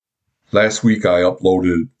Last week I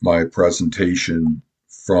uploaded my presentation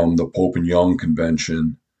from the Pope and Young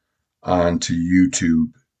convention onto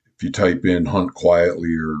YouTube. If you type in Hunt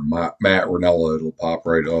Quietly or Matt Ranella, it'll pop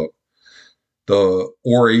right up. The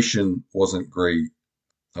oration wasn't great.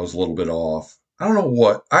 I was a little bit off. I don't know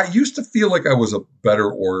what. I used to feel like I was a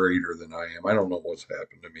better orator than I am. I don't know what's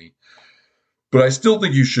happened to me. But I still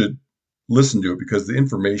think you should listen to it because the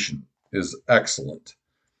information is excellent.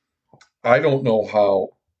 I don't know how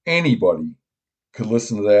anybody could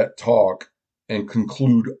listen to that talk and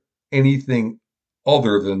conclude anything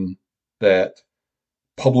other than that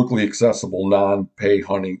publicly accessible non-pay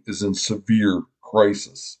hunting is in severe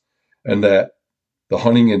crisis, and that the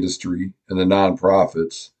hunting industry and the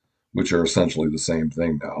nonprofits, which are essentially the same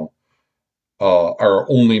thing now, are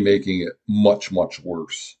only making it much, much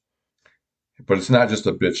worse. But it's not just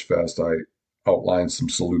a bitch fest. I outlined some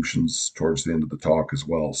solutions towards the end of the talk as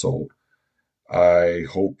well. So I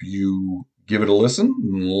hope you give it a listen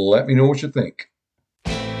and let me know what you think.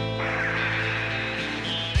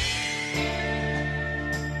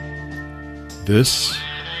 This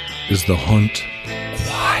is the Hunt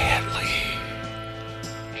Quietly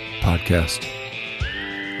podcast.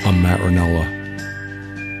 I'm Matt Ranella.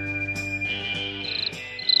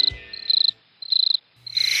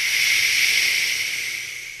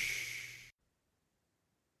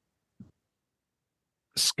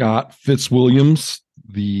 Scott Fitzwilliams,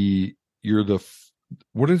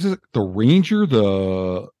 what is it? The ranger,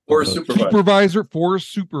 the forest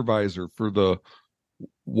supervisor for the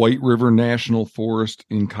White River National Forest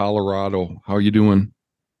in Colorado. How are you doing?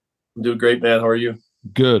 I'm doing great, man. How are you?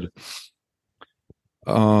 Good.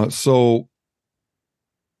 So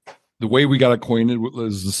the way we got acquainted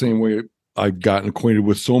is the same way I've gotten acquainted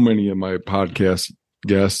with so many of my podcast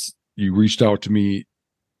guests. You reached out to me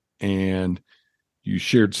and you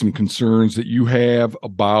shared some concerns that you have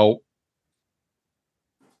about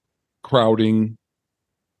crowding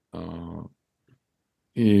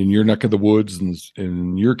in your neck of the woods, and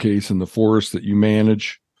in your case, in the forest that you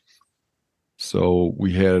manage. So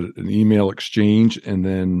we had an email exchange, and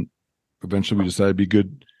then eventually we decided it'd be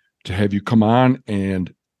good to have you come on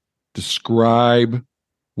and describe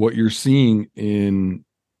what you're seeing in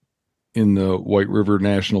the White River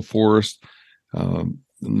National Forest.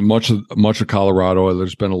 Much of Colorado,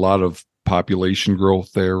 there's been a lot of population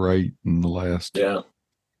growth there, right, in the last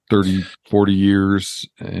 30, 40 years,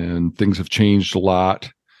 and things have changed a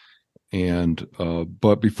lot. And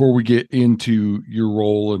but before we get into your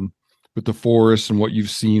role with the forest and what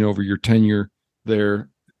you've seen over your tenure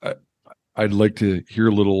there, I'd like to hear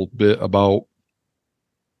a little bit about,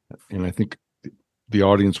 and I think the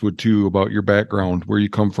audience would too, about your background, where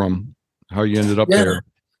you come from, how you ended up there.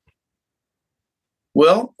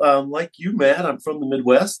 Well, like you, Matt, I'm from the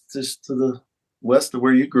Midwest, just to the west of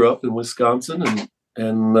where you grew up in Wisconsin,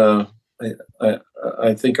 and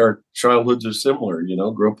I think our childhoods are similar. You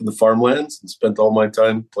know, grew up in the farmlands and spent all my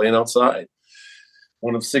time playing outside.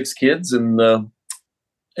 One of 6 kids, and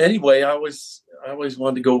anyway, I always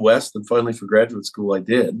wanted to go west, and finally for graduate school I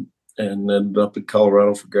did, and ended up in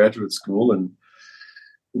Colorado for graduate school, and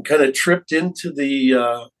kind of tripped into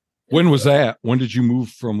the. When was that? When did you move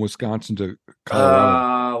from Wisconsin to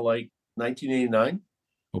Colorado? Like 1989.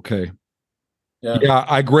 Okay. Yeah,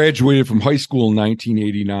 I graduated from high school in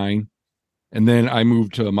 1989, and then I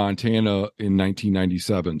moved to Montana in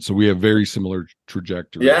 1997. So we have very similar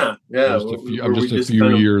trajectory. Yeah. I'm just a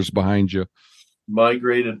few years behind you.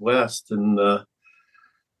 Migrated west, and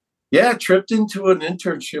tripped into an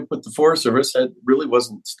internship with the Forest Service. I really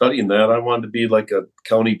wasn't studying that. I wanted to be like a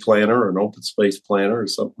county planner or an open space planner or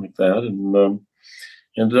something like that, and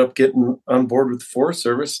ended up getting on board with the Forest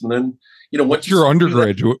Service. And then, what's your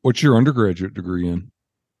undergraduate degree in?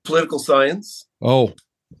 Political science. Oh,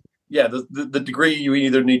 yeah. The degree, you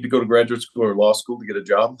either need to go to graduate school or law school to get a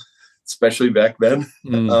job, especially back then.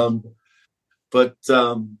 But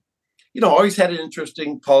always had an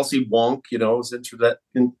interesting policy wonk. I was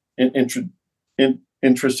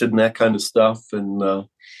interested in that kind of stuff, and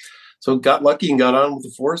so got lucky and got on with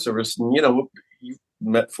the Forest Service. And you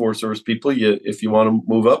met Forest Service people. If you want to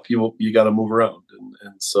move up, you got to move around,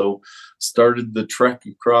 and so started the trek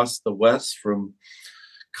across the west from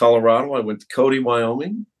Colorado. I went to Cody,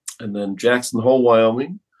 Wyoming, and then Jackson Hole,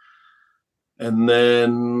 Wyoming, and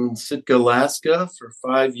then Sitka, Alaska for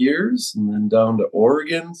 5 years, and then down to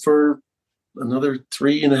Oregon for another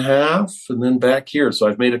 3.5, and then back here. So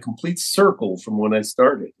I've made a complete circle from when I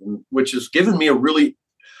started, which has given me a really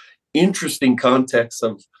interesting context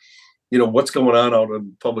of, what's going on out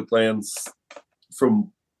on public lands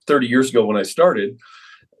from 30 years ago when I started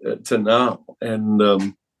to now.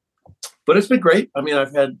 And, but it's been great. I mean,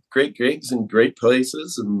 I've had great gigs in great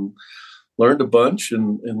places and learned a bunch,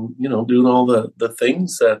 and doing all the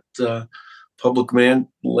things that land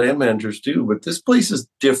managers do. But this place is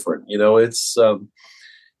different. It's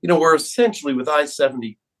we're essentially with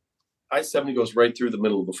I-70. I-70 goes right through the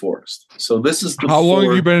middle of the forest. So this is how long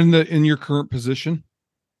have you been in your current position?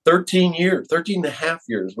 13 and a half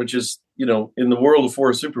years, which is, in the world of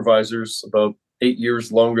forest supervisors, about 8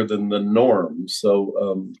 years longer than the norm.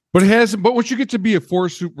 So, but once you get to be a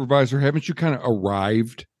forest supervisor, haven't you kind of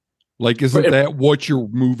arrived? Like, isn't that what you're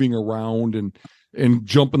moving around and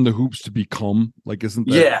jumping the hoops to become? Like, isn't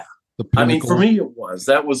that the pinnacle? I mean, for me,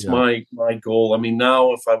 that was my goal. I mean,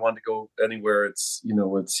 now if I want to go anywhere, it's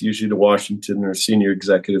usually to Washington or senior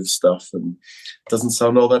executive stuff, and it doesn't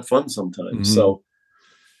sound all that fun sometimes. Mm-hmm. So,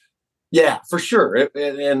 yeah, for sure.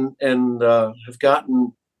 And have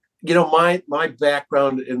gotten, my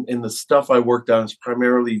background in the stuff I worked on is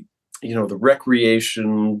primarily, the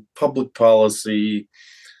recreation, public policy,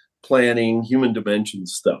 planning, human dimension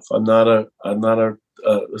stuff. I'm not a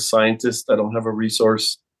scientist. I don't have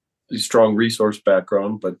a strong resource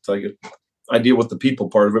background, but I deal with the people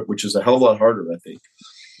part of it, which is a hell of a lot harder, I think.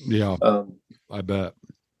 Yeah, I bet.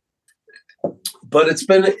 But it's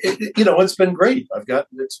been great. I've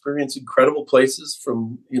gotten to experience incredible places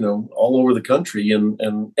from, all over the country and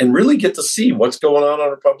really get to see what's going on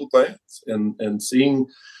our public lands and seeing,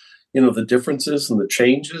 the differences and the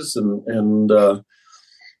changes and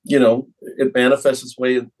it manifests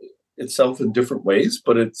itself in different ways,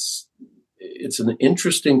 but it's an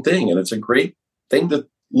interesting thing and it's a great thing to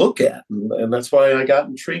look at. And that's why I got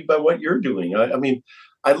intrigued by what you're doing. I mean,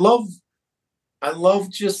 I love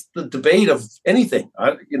just the debate of anything.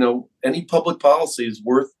 Any public policy is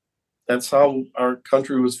worth. That's how our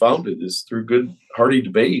country was founded, is through good, hearty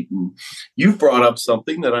debate. And you've brought up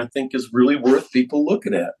something that I think is really worth people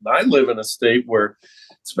looking at. And I live in a state where,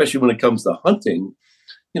 especially when it comes to hunting,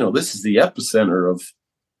 this is the epicenter of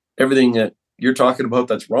everything that you're talking about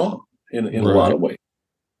that's wrong in a lot of ways.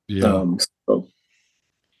 Yeah.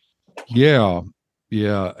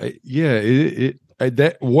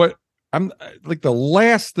 I'm like, the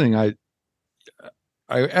last thing I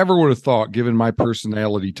ever would have thought, given my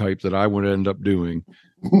personality type, that I would end up doing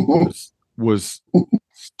was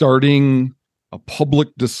starting a public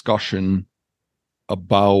discussion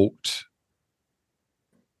about,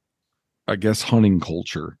 I guess, hunting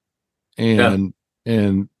culture and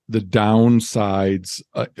the downsides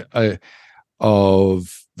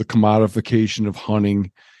of the commodification of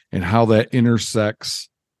hunting and how that intersects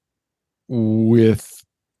with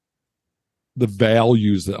the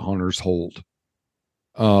values that hunters hold.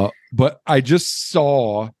 But I just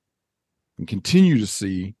saw and continue to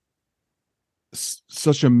see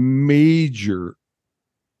such a major,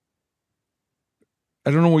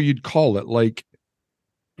 I don't know what you'd call it, like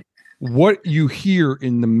what you hear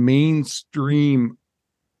in the mainstream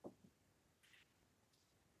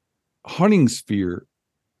hunting sphere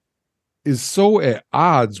is so at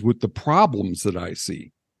odds with the problems that I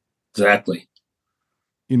see. Exactly.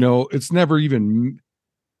 It's never even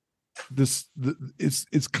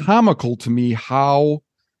it's comical to me how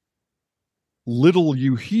little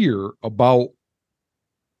you hear about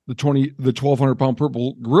the 1,200 pound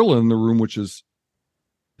purple gorilla in the room, which is,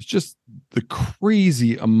 it's just the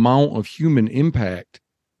crazy amount of human impact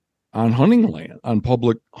on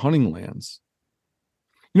public hunting lands.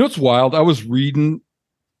 It's wild. I was reading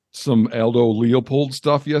some Aldo Leopold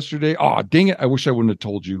stuff yesterday. Oh, dang it. I wish I wouldn't have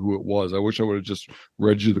told you who it was. I wish I would have just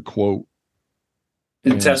read you the quote.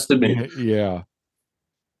 It tested me. Yeah.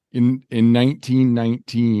 In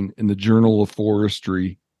 1919, in the Journal of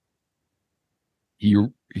Forestry, he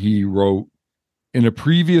wrote, "In a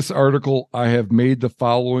previous article, I have made the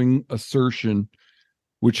following assertion,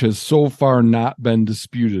 which has so far not been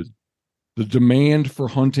disputed. The demand for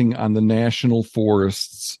hunting on the national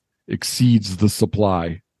forests exceeds the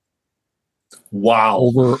supply."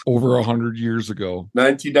 Wow. Over 100 years ago.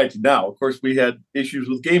 1990. Now, of course, we had issues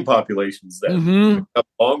with game populations then. Mm-hmm. A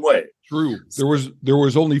long way. True. There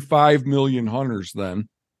was only 5 million hunters then.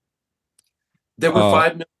 There were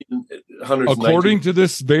 5 million hunters. According to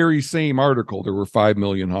this very same article, there were 5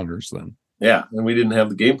 million hunters then. Yeah, and we didn't have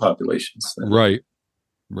the game populations then.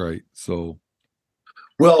 Right. So,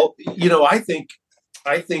 well, I think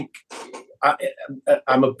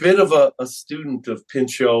I'm a bit of a student of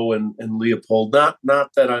Pinchot and Leopold. Not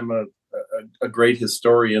that I'm a great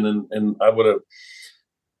historian, and I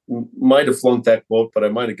might have flunked that quote, but I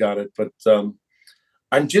might have got it. But I'm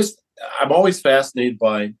always fascinated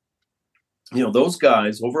by, those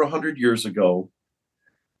guys over 100 years ago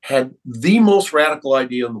had the most radical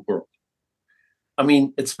idea in the world. I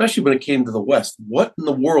mean, especially when it came to the West, what in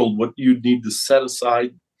the world would you need to set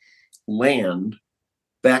aside land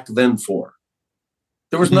back then for?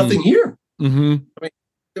 There was nothing here. Mm-hmm. I mean,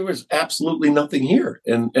 there was absolutely nothing here,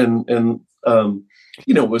 and it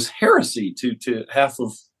was heresy to half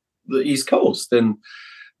of the East Coast, and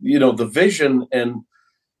the vision and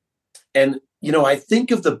I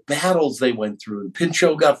think of the battles they went through, and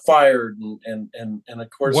Pinchot got fired, and of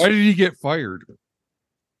course, why did he get fired?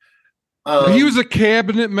 He was a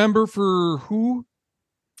cabinet member for who?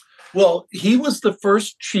 He was the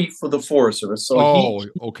first chief of the Forest Service. So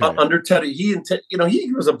okay. Under Teddy, he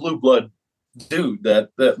was a blue blood dude that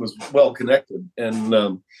was well connected,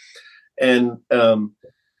 and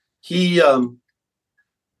he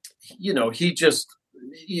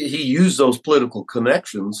he used those political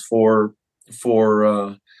connections for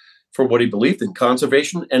what he believed in,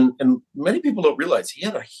 conservation, and many people don't realize he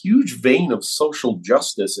had a huge vein of social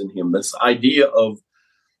justice in him. This idea of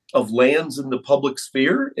lands in the public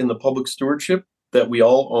sphere, in the public stewardship that we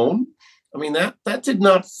all own. I mean, that did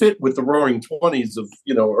not fit with the Roaring '20s of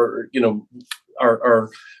our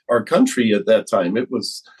country at that time. It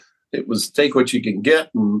was take what you can get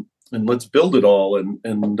and let's build it all.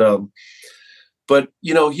 But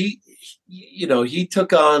he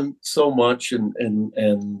took on so much and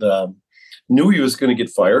knew he was going to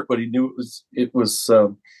get fired, but he knew it was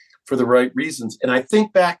for the right reasons. And I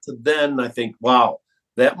think back to then, I think, wow,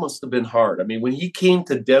 that must have been hard. I mean, when he came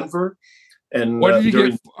to Denver, and what did he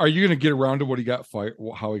get? Are you going to get around to what he got fired?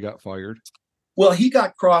 How he got fired? Well, he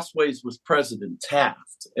got crossways with President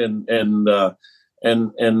Taft, and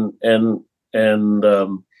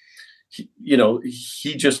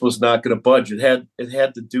he just was not going to budge. It had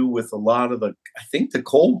to do with a lot of the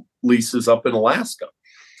coal leases up in Alaska,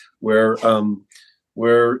 where it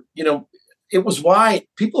was why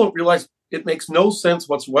people don't realize it makes no sense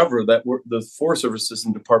whatsoever that the Forest Service is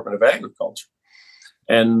in Department of Agriculture,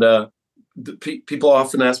 and people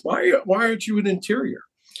often ask why aren't you in Interior?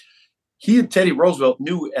 He and Teddy Roosevelt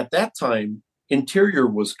knew at that time Interior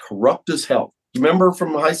was corrupt as hell. You remember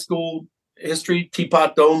from high school history,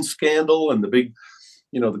 Teapot Dome scandal and the big,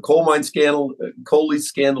 the coal mine scandal, coal lease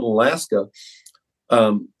scandal in Alaska.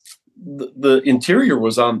 The Interior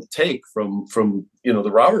was on the take from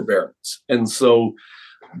the robber barons, and so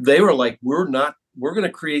they were like, we're going to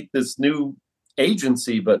create this new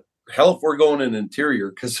agency, but hell, if we're going in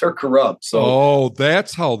Interior because they're corrupt. So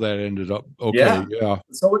that's how that ended up. Okay, yeah.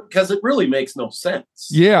 So because it really makes no sense.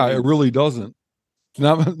 Yeah, it really doesn't.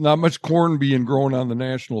 Not much corn being grown on the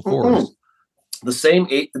national forest. The same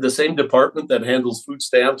department that handles food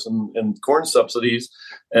stamps and corn subsidies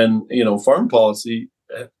and farm policy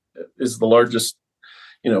is the largest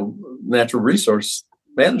natural resource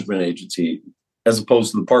management agency, as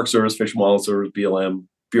opposed to the Park Service, Fish and Wildlife Service, BLM,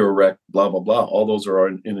 Bureau Rec, blah blah blah. All those are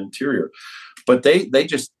in Interior, but they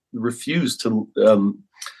just refused to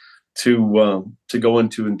go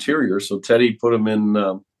into Interior. So Teddy put them in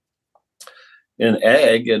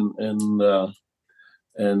ag, and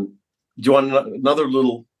do you want another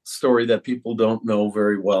little story that people don't know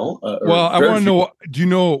very well? Well, I want to know, do you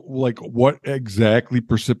know what exactly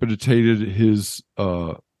precipitated his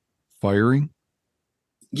firing?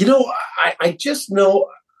 I just know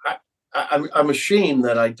I'm ashamed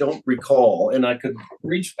that I don't recall, and I could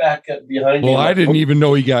reach back behind. Well, I didn't even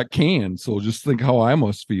know he got canned, so just think how I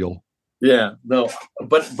must feel. Yeah, no,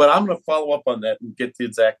 but I'm going to follow up on that and get the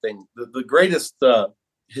exact thing. The greatest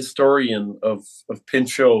historian of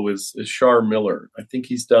Pinchot is Shar Miller. I think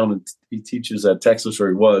he's he teaches at Texas, or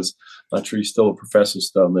he was. Not sure he's still a professor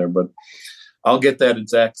down there, but I'll get that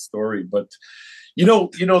exact story. But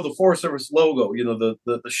the Forest Service logo,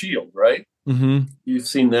 the shield, right? Mm-hmm. You've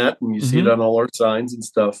seen that, and you see it on all our signs and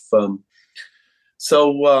stuff.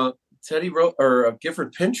 So Teddy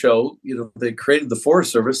Gifford Pinchot, they created the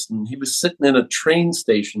Forest Service, and he was sitting in a train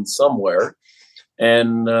station somewhere,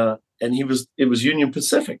 and it was Union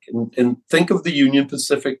Pacific, and think of the Union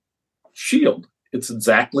Pacific shield. It's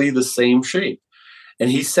exactly the same shape, and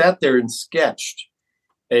he sat there and sketched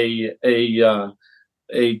a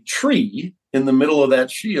tree in the middle of that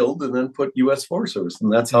shield, and then put U.S. Forest Service,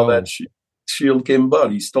 and that's how that shield came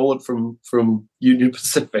about. He stole it from Union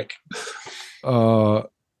Pacific.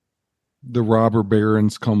 The robber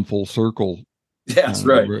barons come full circle. Yes,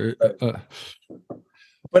 right.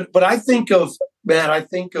 But I think of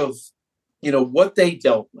what they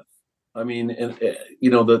dealt with. I mean, and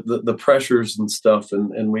the pressures and stuff,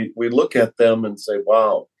 and we look at them and say,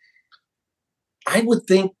 wow. I would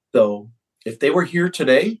think, though, if they were here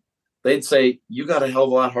today, they'd say, you got a hell of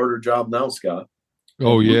a lot harder job now, Scott.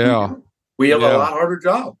 Oh, yeah. We have a lot harder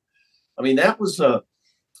job. I mean, that was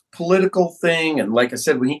political thing. And like I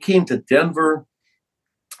said, when he came to Denver,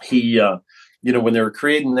 he, when they were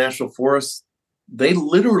creating national forests, they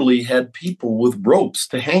literally had people with ropes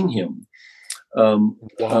to hang him.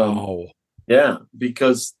 Wow. Yeah,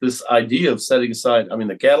 because this idea of setting aside, I mean,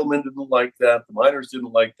 the cattlemen didn't like that, the miners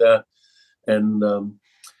didn't like that. And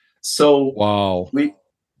so wow.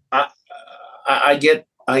 I get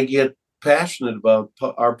passionate about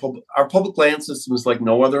our public land system is like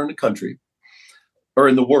no other in the country or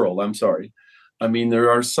in the world. I'm sorry. I mean, there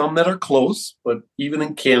are some that are close, but even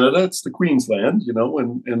in Canada, it's the Queensland,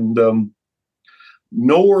 and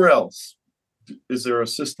nowhere else is there a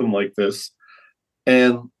system like this.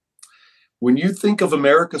 And when you think of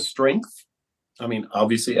America's strength, I mean,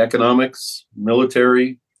 obviously economics,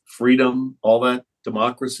 military, freedom, all that,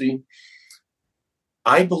 democracy.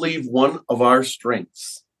 I believe one of our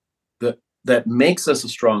strengths that makes us a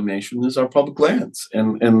strong nation is our public lands.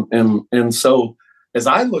 And so as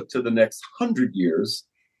I look to the next 100 years,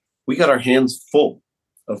 we got our hands full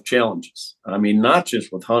of challenges. I mean, not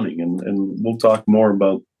just with hunting, and we'll talk more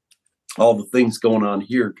about all the things going on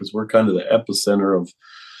here because we're kind of the epicenter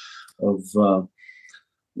of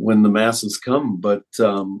when the masses come. But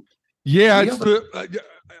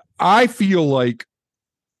I feel like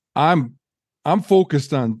I'm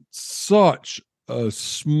focused on such a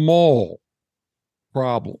small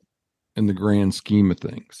problem in the grand scheme of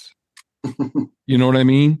things. You know what I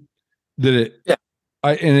mean?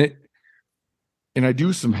 I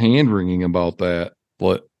do some hand wringing about that,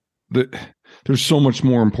 but there's so much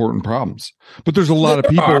more important problems. But there's a lot of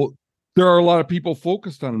people. There are a lot of people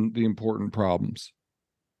focused on the important problems.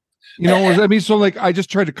 You know what I mean? So like, I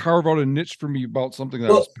just tried to carve out a niche for me about something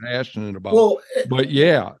that I was passionate about. But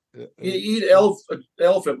yeah, you eat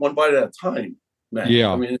elephant one bite at a time, Matt.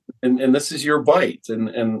 Yeah, I mean, and this is your bite,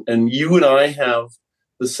 and you and I have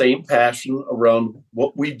the same passion around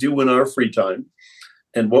what we do in our free time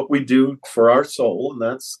and what we do for our soul, and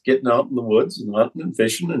that's getting out in the woods and hunting and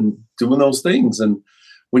fishing and doing those things. And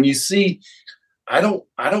when you see, I don't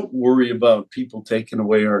worry about people taking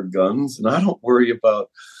away our guns, and I don't worry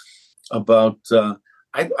about I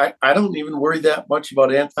don't even worry that much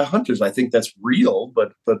about anti-hunters. I think that's real,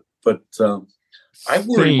 but I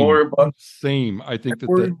worry more about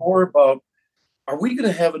more about, are we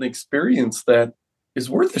going to have an experience that is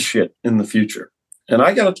worth a shit in the future? And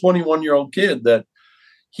I got a 21-year-old kid that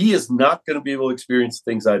he is not going to be able to experience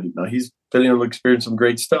things I do. Now he's been able to experience some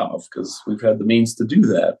great stuff because we've had the means to do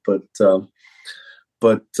that, but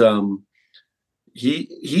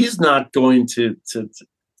he's not going to.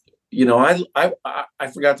 I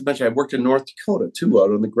forgot to mention I worked in North Dakota too,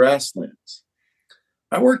 out on the grasslands.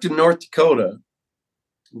 I worked in North Dakota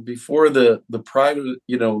before the private,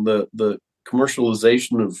 the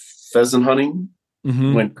commercialization of pheasant hunting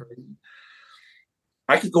went crazy.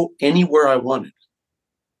 I could go anywhere I wanted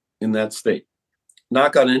in that state,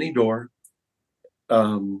 knock on any door,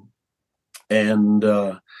 and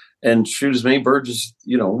shoot as many birds as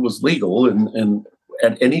was legal and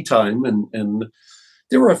at any time. And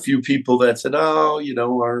there were a few people that said, "Oh,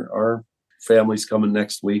 our family's coming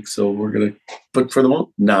next week, so we're gonna." But for the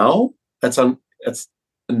moment, now that's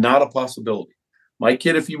not a possibility. My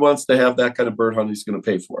kid, if he wants to have that kind of bird hunt, he's going to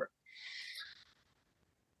pay for it.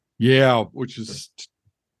 Yeah, which is.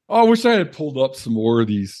 Oh, I wish I had pulled up some more of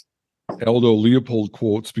these Aldo Leopold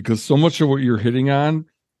quotes, because so much of what you're hitting on,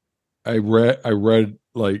 I read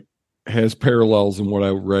like has parallels in what I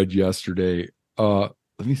read yesterday. Let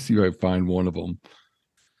me see if I find one of them.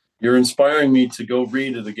 You're inspiring me to go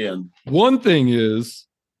read it again. One thing is,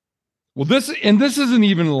 this isn't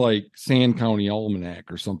even like Sand County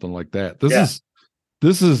Almanac or something like that. This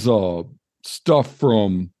is stuff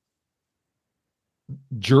from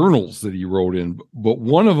journals that he wrote in. But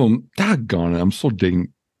one of them, doggone it, I'm so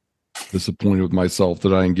dang disappointed with myself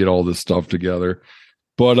that I didn't get all this stuff together.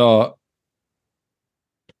 But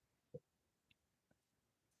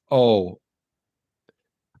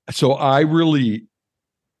so I really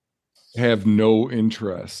have no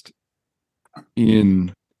interest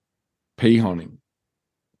in pay hunting.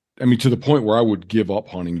 I mean, to the point where I would give up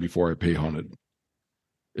hunting before I pay hunted.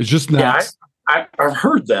 It's just not. Yeah, I've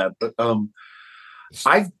heard that, but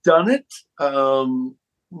I've done it.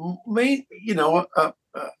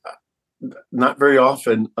 Not very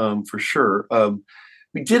often, for sure.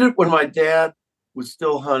 We did it when my dad was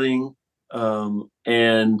still hunting,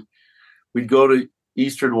 and we'd go to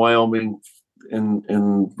eastern Wyoming,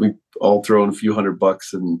 and we all throw in a few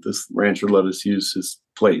 $100, and this rancher let us use his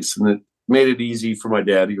place, and it made it easy for my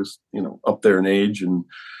dad. He was, up there in age, and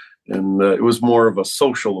it was more of a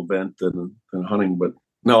social event than hunting. But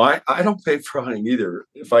no, I don't pay for hunting either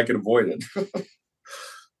if I can avoid it.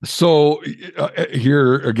 So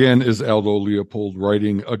here again is Aldo Leopold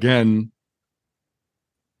writing again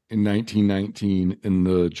in 1919 in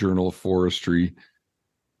the Journal of Forestry.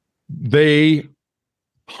 They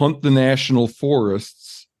hunt the national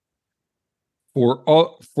forests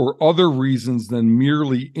for other reasons than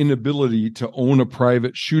merely inability to own a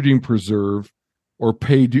private shooting preserve or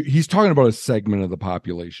pay due. He's talking about a segment of the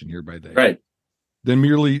population here by they. Right. Than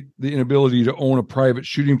merely the inability to own a private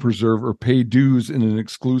shooting preserve or pay dues in an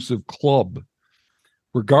exclusive club.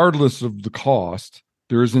 Regardless of the cost,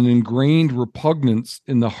 there is an ingrained repugnance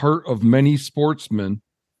in the heart of many sportsmen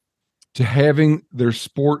to having their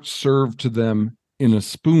sport served to them in a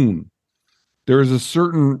spoon. There is a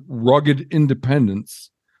certain rugged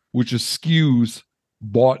independence which eschews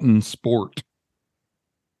boughten sport.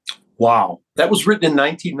 Wow. That was written in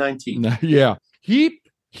 1919. Yeah.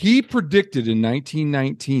 He predicted in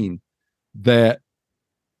 1919 that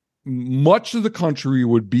much of the country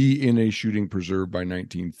would be in a shooting preserve by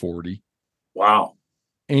 1940. Wow.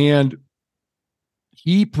 And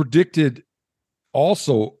he predicted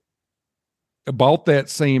also about that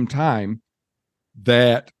same time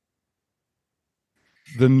that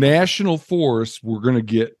the national forests were going to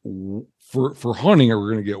get, for hunting,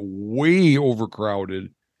 we're going to get way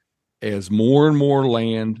overcrowded as more and more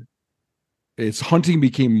land, as hunting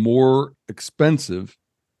became more expensive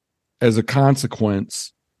as a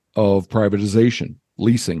consequence of privatization,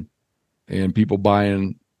 leasing, and people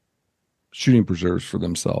buying shooting preserves for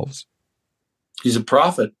themselves. He's a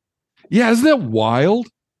prophet. Yeah, isn't that wild?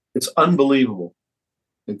 It's unbelievable.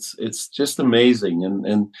 It's just amazing.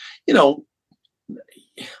 And you know,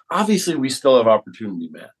 obviously we still have opportunity,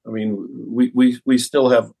 Matt. I mean, we still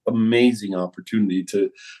have amazing opportunity to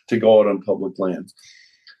go out on public lands.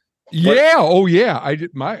 Yeah. Oh yeah.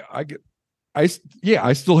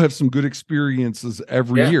 I still have some good experiences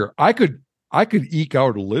every year. I could eke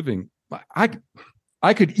out a living.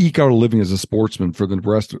 I could eke out a living as a sportsman for the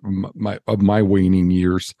rest of my waning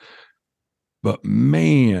years. But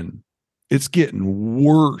man, it's getting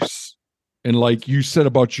worse. And like you said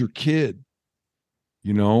about your kid,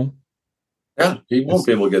 you know? Yeah, he won't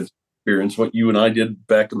be able to get experience what you and I did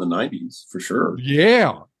back in the 90s, for sure.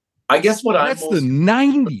 Yeah. I guess that's the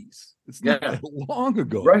 90s. It's not that long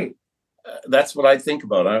ago. Right. That's what I think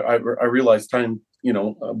about. I realized time,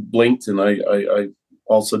 blinked, and I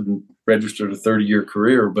all of a sudden registered a 30-year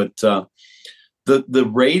career. But the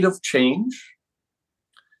rate of change,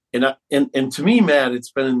 and to me, Matt,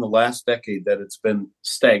 it's been in the last decade that it's been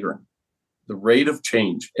staggering. The rate of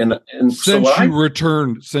change, and since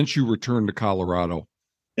you returned to Colorado,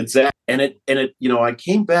 exactly. And it I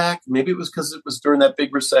came back. Maybe it was because it was during that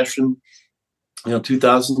big recession,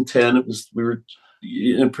 2010. We were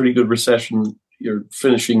in a pretty good recession. You're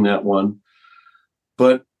finishing that one,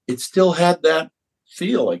 but it still had that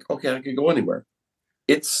feel like, okay, I could go anywhere.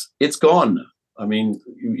 It's gone now. I mean,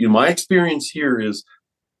 my experience here is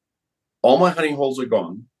all my hunting holes are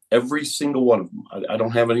gone. Every single one of them. I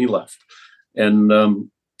don't have any left. And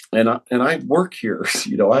I work here.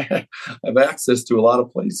 I have access to a lot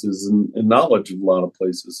of places and knowledge of a lot of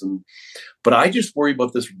places. But I just worry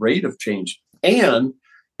about this rate of change. And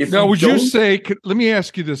now, would you say? Let me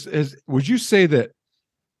ask you this: would you say that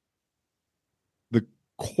the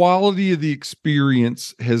quality of the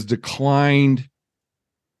experience has declined?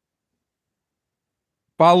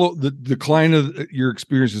 Follow the decline of your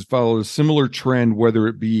experiences follow a similar trend, whether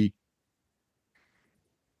it be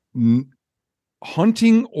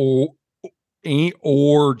hunting or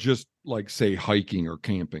just like say hiking or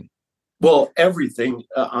camping. Well, everything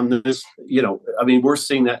on this, we're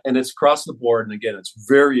seeing that, and it's across the board. And again, it's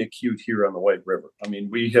very acute here on the White River. I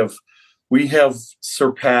mean, we have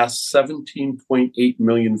surpassed 17.8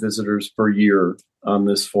 million visitors per year on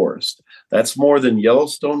this forest. That's more than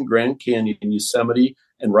Yellowstone, Grand Canyon, Yosemite,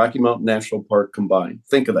 and Rocky Mountain National Park combined.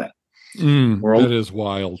 Think of that. That is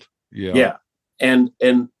wild. Yeah. Yeah. And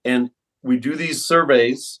we do these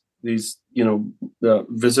surveys, these,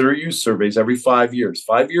 visitor use surveys every 5 years.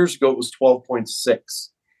 5 years ago, it was 12.6.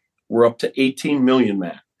 We're up to 18 million,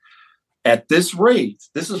 Matt. At this rate,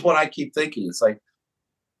 this is what I keep thinking. It's like,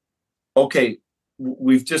 okay,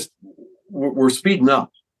 we're speeding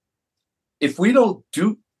up. If we don't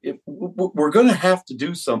we're going to have to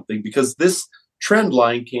do something, because this trend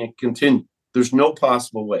line can't continue. There's no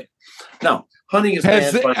possible way. Now, hunting is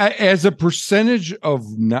as a percentage of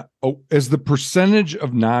the percentage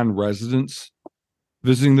of non-residents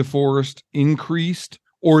visiting the forest increased,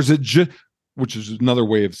 or is it just, which is another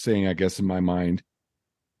way of saying, I guess, in my mind,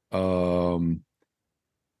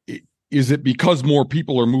 is it because more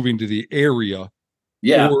people are moving to the area?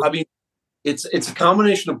 Yeah, or, It's a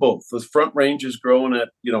combination of both. The Front Range is growing at,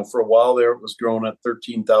 for a while there, it was growing at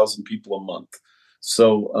 13,000 people a month.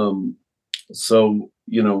 So,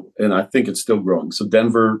 and I think it's still growing. So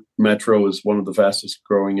Denver Metro is one of the fastest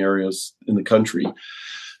growing areas in the country.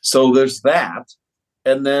 So there's that.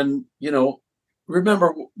 And then,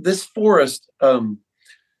 remember this forest,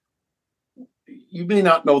 you may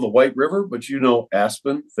not know the White River, but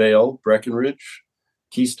Aspen, Vail, Breckenridge,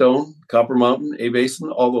 Keystone, Copper Mountain, A Basin,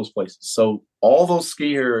 all those places. So all those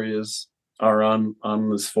ski areas are on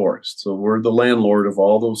this forest. So we're the landlord of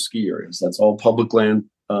all those ski areas. That's all public land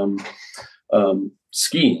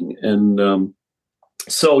skiing. And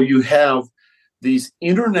so you have these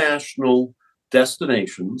international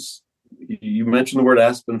destinations. You mentioned the word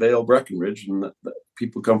Aspen, Vail, Breckenridge, and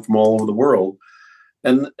people come from all over the world.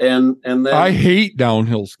 And then I hate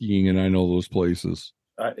downhill skiing, and I know those places.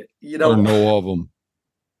 Or know of them.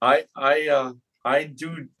 I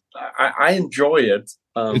do. I enjoy it.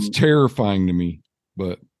 It's terrifying to me,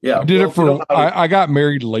 but yeah, I did it for. I got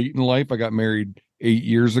married late in life. I got married 8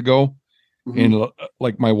 years ago, and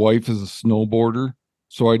like my wife is a snowboarder,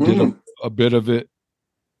 so I did a bit of it,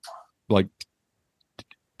 like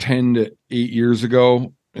 10 to 8 years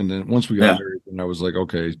ago. And then once we got married, and I was like,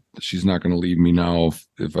 okay, she's not going to leave me now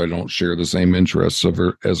if I don't share the same interests of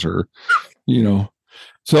her as her,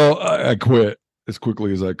 So I quit as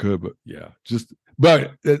quickly as I could. But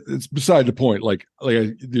but it's beside the point. Like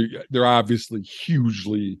they're obviously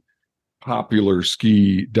hugely popular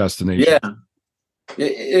ski destinations.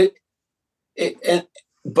 Yeah.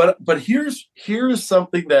 But here's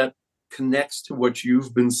something that connects to what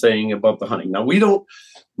you've been saying about the hunting. Now we don't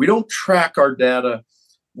track our data.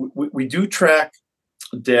 We do track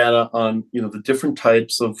data on the different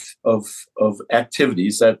types of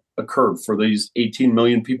activities that occur for these 18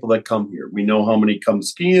 million people that come here. We know how many come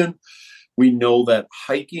skiing. We know that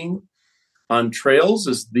hiking on trails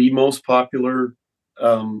is the most popular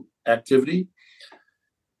activity.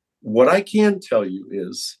 What I can tell you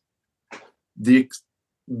is the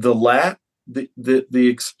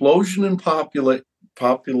explosion in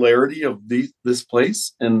popularity of this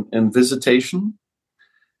place and visitation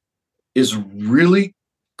is really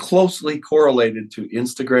closely correlated to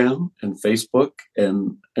Instagram and Facebook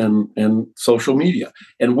and social media.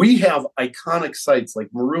 And we have iconic sites like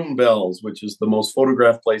Maroon Bells, which is the most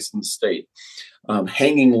photographed place in the state.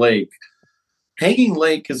 Hanging Lake. Hanging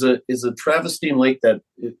Lake is a travertine lake that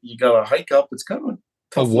you got to hike up. It's kind of a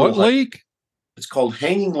tough what lake? It's called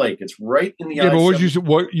Hanging Lake. It's right in the I-70.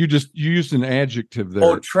 But you used an adjective there.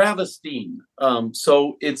 Oh, travertine.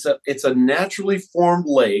 So it's a naturally formed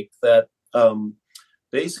lake that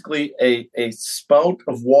basically a spout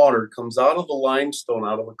of water comes out of the limestone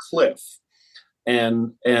out of a cliff,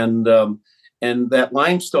 and that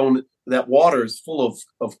limestone, that water is full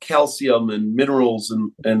of calcium and minerals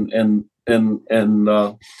and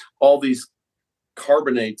all these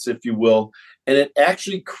carbonates, if you will. And it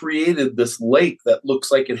actually created this lake that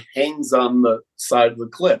looks like it hangs on the side of the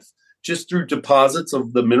cliff just through deposits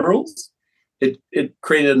of the minerals. It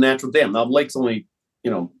created a natural dam. Now the lake's only,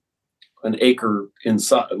 an acre in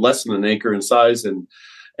size, less than an acre in size, and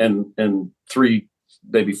 3,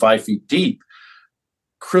 maybe 5 feet deep,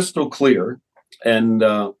 crystal clear. And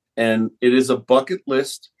it is a bucket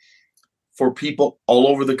list for people all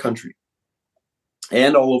over the country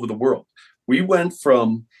and all over the world. We went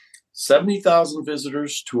from 70,000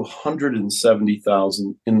 visitors to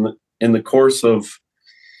 170,000 in the course of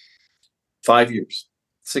 5 years,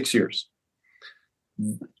 6 years.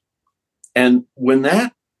 And when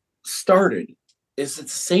that started, is at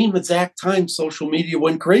the same exact time social media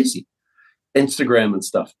went crazy, Instagram and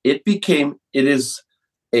stuff. It is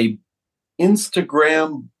a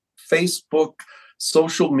Instagram, Facebook,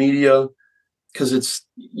 social media, because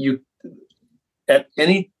at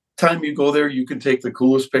any time you go there, you can take the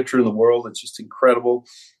coolest picture in the world. It's just incredible.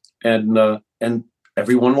 And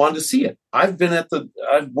everyone wanted to see it. I've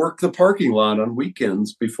worked the parking lot on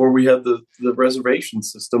weekends before we had the reservation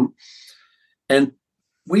system. And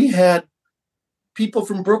we had people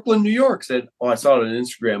from Brooklyn, New York said, "Oh, I saw it on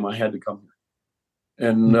Instagram. I had to come here."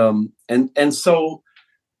 And so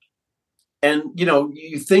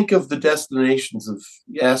you think of the destinations of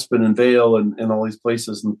Aspen and Vail and all these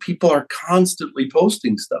places, and people are constantly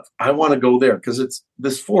posting stuff. I want to go there because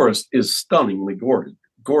this forest is stunningly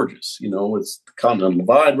gorgeous. It's the Continental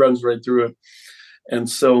Divide runs right through it. And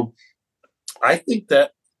so I think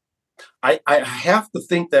that I have to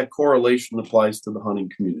think that correlation applies to the hunting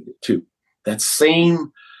community too. That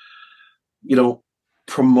same,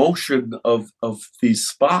 promotion of these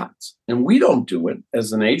spots. And we don't do it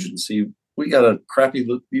as an agency. We got a crappy,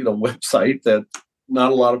 website that,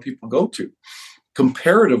 not a lot of people go to.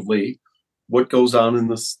 Comparatively, what goes on in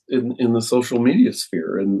this in the social media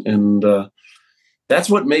sphere, and that's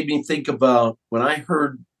what made me think about when I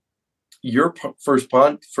heard your first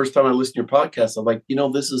time I listened to your podcast. I'm like,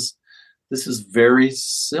 this is very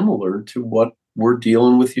similar to what we're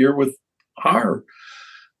dealing with here with our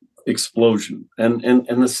explosion, and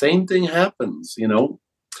the same thing happens, when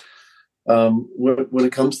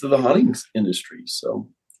it comes to the hunting industry. So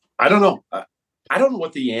I don't know. I don't know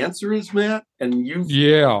what the answer is, Matt. And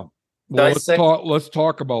well, let's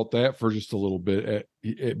talk about that for just a little bit.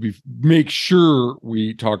 Make sure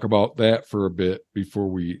we talk about that for a bit before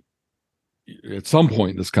we, at some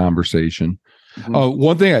point in this conversation.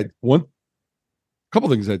 Mm-hmm. Couple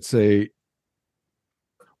things I'd say.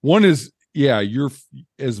 One is, you're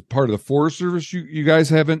as part of the Forest Service. You guys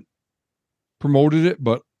haven't promoted it,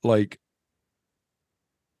 but like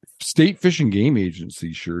state fish and game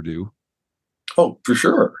agencies sure do. Oh, for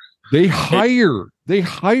sure. They hire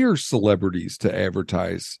celebrities to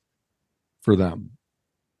advertise for them.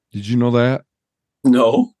 Did you know that?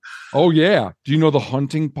 No. Oh yeah. Do you know the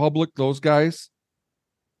hunting public? Those guys?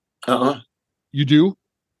 You do?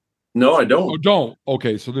 No, I don't. Oh, don't.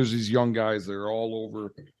 Okay, so there's these young guys that are all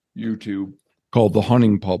over YouTube called the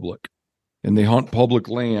hunting public, and they hunt public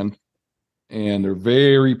land, and they're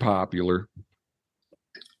very popular.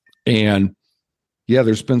 And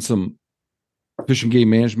there's been some fish and game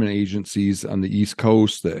management agencies on the East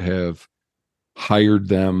Coast that have hired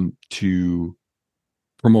them to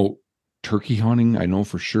promote turkey hunting. I know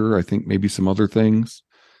for sure. I think maybe some other things.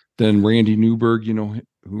 Then Randy Newberg, you know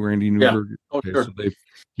who Randy Newberg is? Oh, okay, sure. So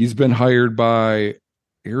he's been hired by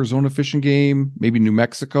Arizona Fish and Game, maybe New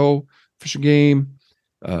Mexico Fish and Game,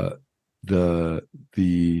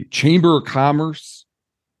 the Chamber of Commerce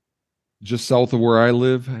just south of where I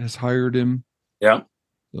live has hired him. Yeah.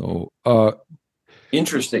 So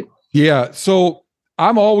interesting. Yeah. So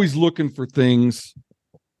I'm always looking for things.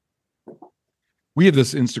 We have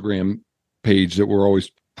this Instagram page that we're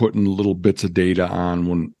always putting little bits of data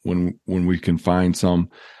on when we can find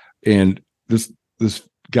some. And this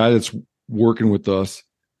guy that's working with us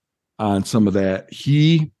on some of that,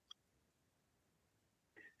 he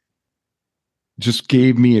just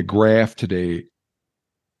gave me a graph today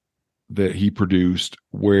that he produced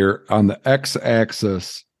where on the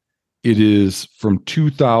x-axis it is from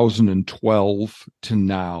 2012 to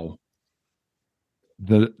now.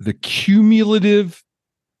 The cumulative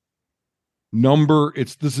number,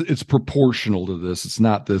 it's proportional to this. It's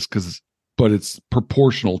not this but it's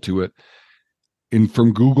proportional to it. And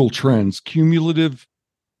from Google Trends, cumulative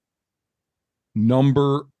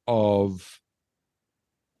number of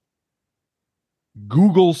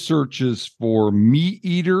Google searches for meat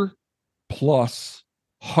eater plus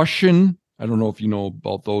Hushin. I don't know if you know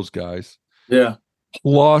about those guys. Yeah.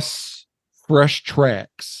 Plus fresh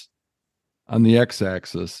tracks on the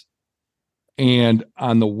x-axis. And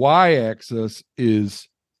on the y-axis is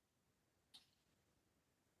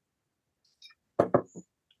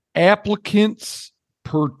applicants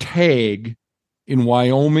per tag in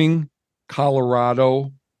Wyoming,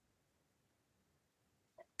 Colorado,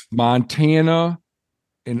 Montana,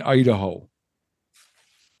 and Idaho.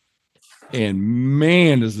 And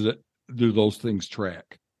man, do those things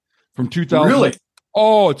track. From 2000. Really?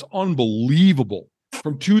 Oh, it's unbelievable.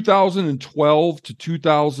 From 2012 to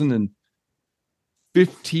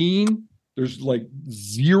 2015, there's like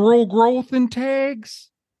zero growth in tags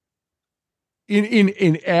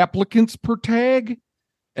in applicants per tag.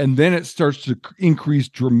 And then it starts to increase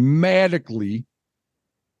dramatically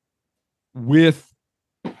with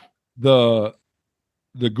the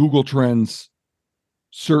Google Trends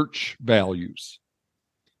search values.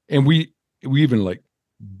 And we even like,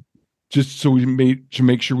 just so we to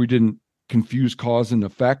make sure we didn't confuse cause and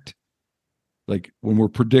effect, like when we're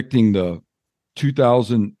predicting the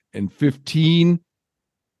 2015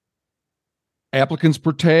 applicants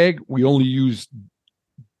per tag, we only used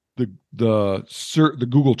the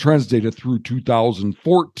Google Trends data through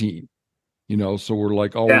 2014, so we're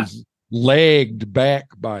like always lagged back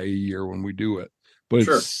by a year when we do it, but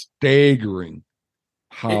Sure. It's staggering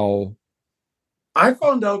how I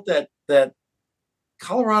found out that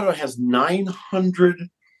Colorado has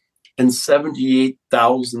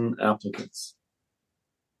 978,000 applicants.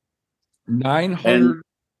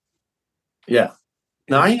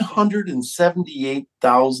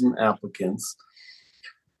 978,000 applicants.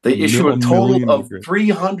 They issue a total of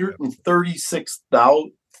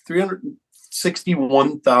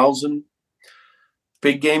 361,000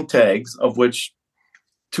 big game tags, of which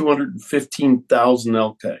 215,000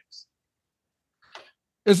 elk tags.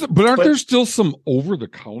 But aren't there still some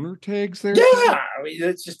over-the-counter tags there? Yeah, I mean,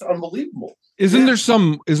 it's just unbelievable. Isn't there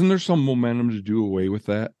some momentum to do away with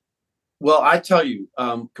that? Well, I tell you,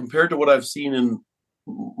 compared to what I've seen in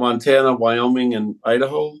Montana, Wyoming, and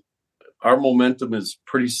Idaho, our momentum is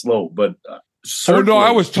pretty slow. But no,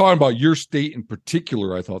 I was talking about your state in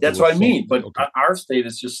particular. I thought that's what I mean. But our state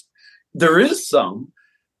is just, there is some,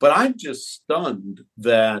 but I'm just stunned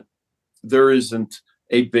that there isn't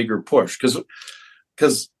a bigger push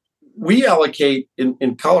because we allocate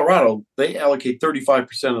in Colorado, they allocate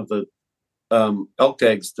 35% of the elk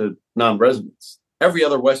tags to non-residents. Every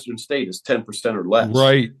other Western state is 10% or less.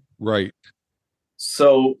 Right.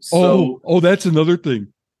 So that's another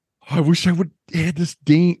thing. I wish I would had this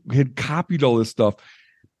had copied all this stuff.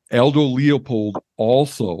 Aldo Leopold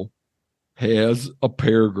also has a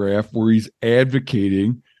paragraph where he's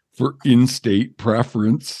advocating for in-state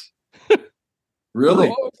preference.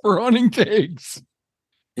 Really? For hunting tags.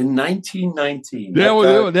 In 1919. That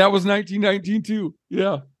was 1919 too.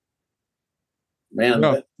 Yeah. Man,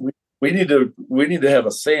 yeah. We need to have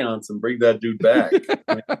a seance and bring that dude back.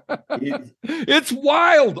 It's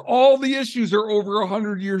wild. All the issues are over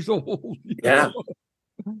 100 years old. Yeah.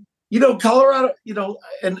 Colorado,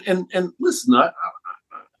 and listen,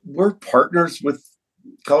 we're partners with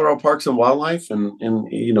Colorado Parks and Wildlife, and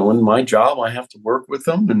in my job, I have to work with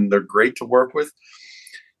them, and they're great to work with.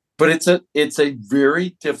 But it's a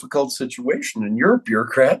very difficult situation, and you're a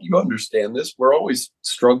bureaucrat. You understand this. We're always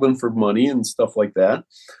struggling for money and stuff like that.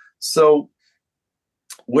 So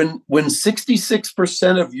when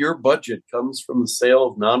 66% of your budget comes from the sale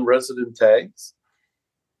of non-resident tags,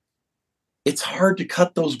 it's hard to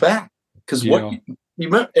cut those back because what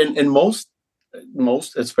and most,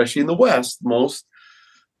 especially in the West, most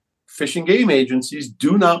fish and game agencies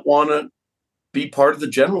do not want to be part of the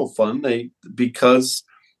general fund. Because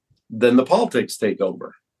then the politics take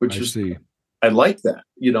over, I like that,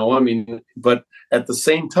 but at the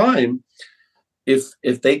same time,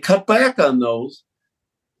 if they cut back on those,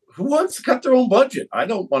 who wants to cut their own budget? I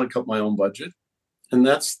don't want to cut my own budget. And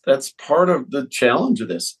that's part of the challenge of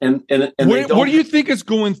this. And what do you think is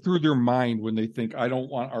going through their mind when they think, I don't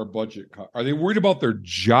want our budget cut? Are they worried about their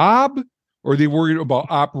job, or are they worried about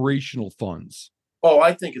operational funds? Oh,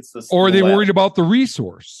 I think it's this. Or are they worried about the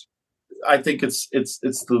resource? I think it's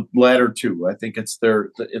the latter too. I think it's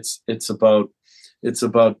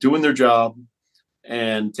about doing their job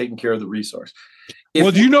and taking care of the resource. Do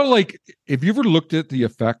you know, if you ever looked at the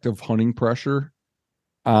effect of hunting pressure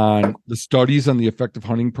on the studies on the effect of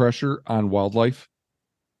hunting pressure on wildlife?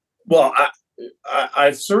 Well,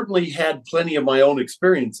 I've certainly had plenty of my own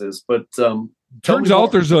experiences, but turns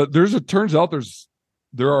out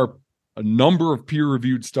there are a number of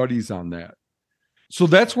peer-reviewed studies on that. So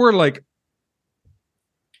that's where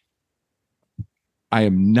I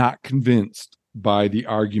am not convinced by the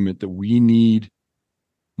argument that we need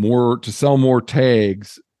to sell more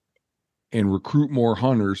tags and recruit more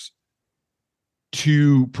hunters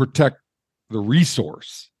to protect the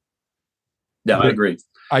resource. Yeah, I agree.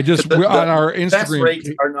 On our Instagram, best rates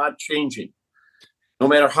are not changing. No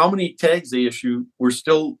matter how many tags they issue, we're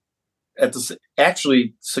still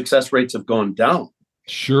actually success rates have gone down.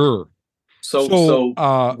 Sure. So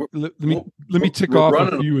let me tick off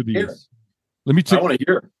a few of these. I want to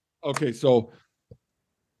hear. Okay, so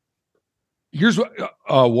here's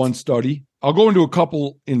one study. I'll go into a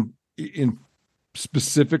couple in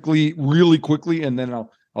specifically really quickly, and then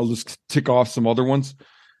I'll just tick off some other ones.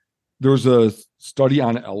 There's a study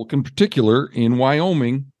on elk in particular in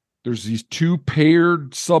Wyoming. There's these two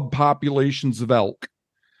paired subpopulations of elk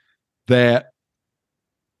that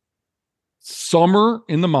summer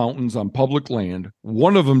in the mountains on public land.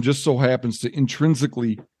 One of them just so happens to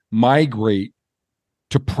intrinsically migrate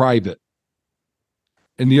to private,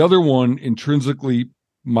 and the other one intrinsically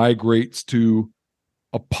migrates to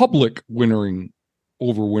a public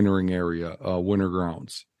overwintering area, winter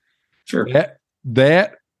grounds. Sure.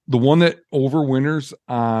 That the one that overwinters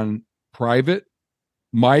on private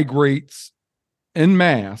migrates en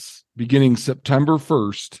masse beginning September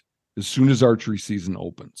 1st, as soon as archery season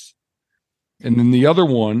opens. And then the other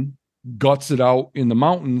one guts it out in the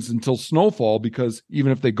mountains until snowfall, because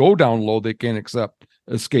even if they go down low, they can't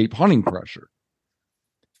escape hunting pressure.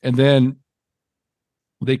 And then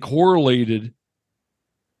they correlated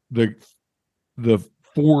the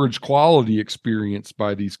forage quality experienced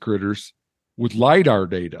by these critters with LiDAR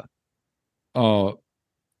data.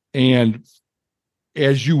 And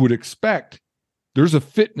as you would expect, there's a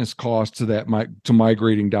fitness cost to that, to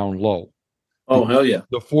migrating down low. Oh, hell yeah.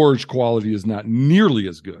 The forage quality is not nearly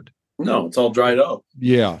as good. No, it's all dried up.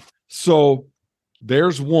 Yeah. So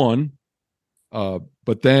there's one. But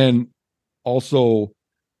but then also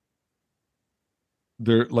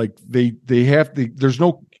they're like they have to, there's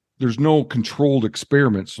no controlled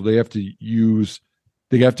experiments, so they have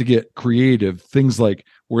to get creative things like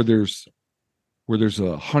where there's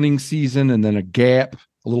a hunting season and then a gap,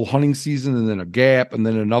 a little hunting season and then a gap and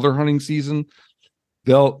then another hunting season.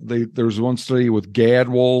 There's one study with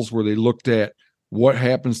gadwalls where they looked at what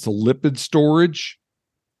happens to lipid storage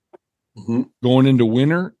going into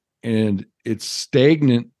winter, and it's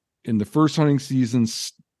stagnant in the first hunting season,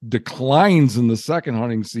 declines in the second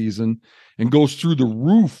hunting season, and goes through the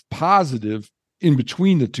roof positive in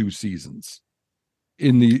between the two seasons.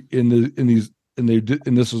 And this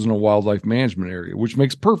was in a wildlife management area, which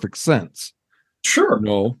makes perfect sense. Sure.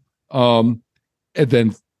 And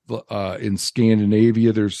then in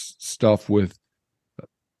Scandinavia, there's stuff with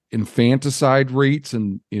infanticide rates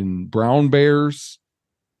in brown bears,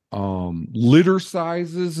 litter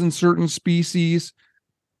sizes in certain species,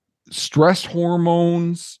 stress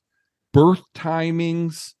hormones, birth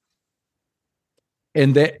timings,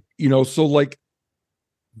 and that, so like,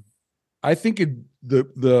 I think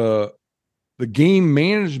the game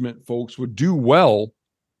management folks would do well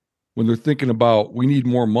when they're thinking about, we need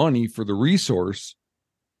more money for the resource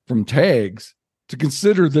from tags, to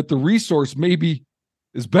consider that the resource maybe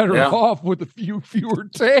is better off with a few fewer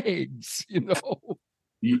tags,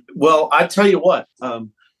 Well, I tell you what,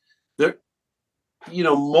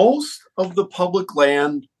 most of the public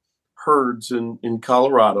land herds in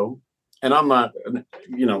Colorado, and I'm not,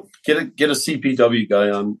 get a CPW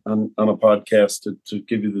guy on a podcast to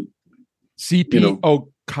give you the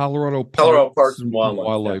Colorado Parks and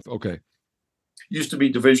Wildlife. Yeah. Okay. Used to be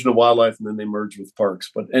Division of Wildlife, and then they merged with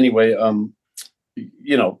Parks. But anyway,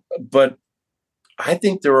 but I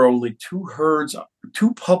think there are only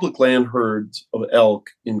two public land herds of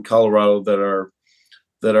elk in Colorado that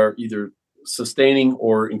are either sustaining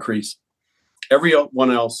or increasing. Every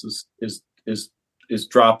one else is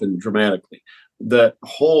dropping dramatically. The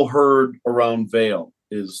whole herd around Vail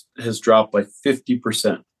has dropped by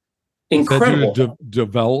 50%. Incredible. Is that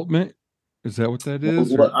development? Is that what that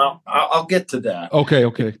is? I'll get to that.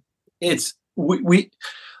 Okay. It's we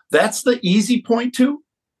that's the easy point too.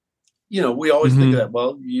 We always think of that.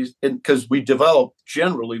 Well, because we develop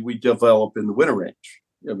in the winter range.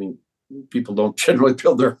 I mean, people don't generally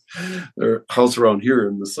build their house around here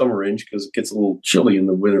in the summer range because it gets a little chilly in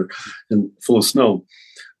the winter and full of snow.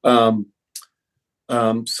 So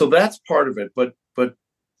that's part of it. But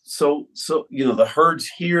so the herds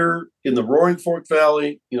here in the Roaring Fork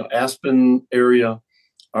Valley, Aspen area,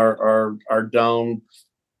 are down,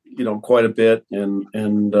 quite a bit,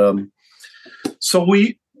 and so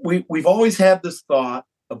we've always had this thought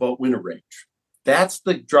about winter range. That's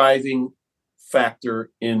the driving factor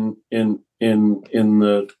in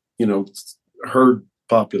the herd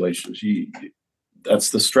populations. That's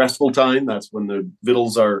the stressful time. That's when the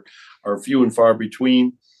victuals are few and far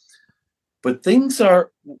between. But things are,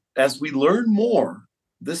 as we learn more,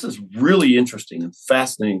 this is really interesting and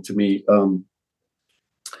fascinating to me.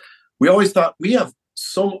 We always thought we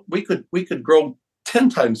could grow 10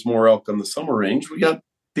 times more elk on the summer range. We got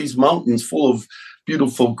these mountains full of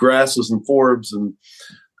beautiful grasses and forbs, and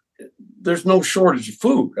there's no shortage of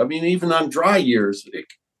food. I mean, even on dry years,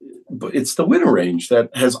 but it's the winter range that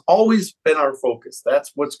has always been our focus.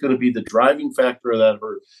 That's what's going to be the driving factor of that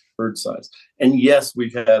herd size. And yes,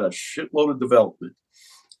 we've had a shitload of development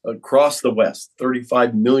across the West.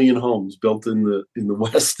 35 million homes built in the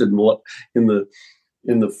West and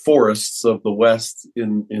in the forests of the West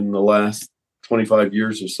in the last 25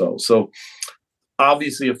 years or so. So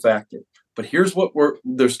obviously a factor. But here's what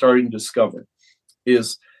they're starting to discover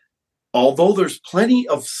is, although there's plenty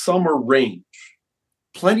of summer range,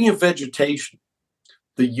 plenty of vegetation,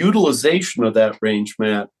 the utilization of that range,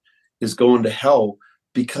 Matt, is going to hell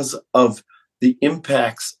because of the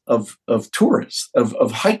impacts of tourists,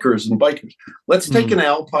 of hikers and bikers. Let's take an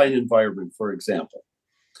alpine environment, for example.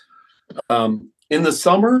 In the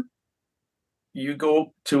summer, you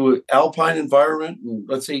go to an alpine environment, and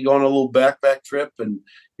let's say you go on a little backpack trip, and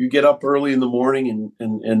you get up early in the morning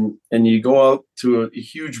and you go out to a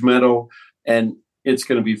huge meadow, and it's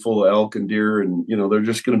going to be full of elk and deer, and they're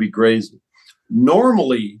just going to be grazing.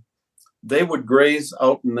 Normally, they would graze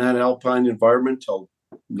out in that alpine environment till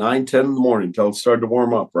 9, 10 in the morning, till it started to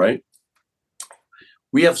warm up, right?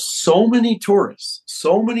 We have so many tourists,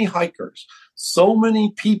 so many hikers, so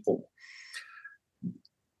many people.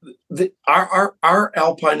 Our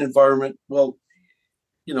alpine environment, well,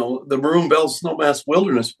 the Maroon Bells Snowmass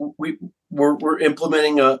Wilderness, we're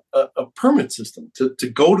implementing a permit system to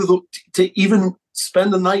go to even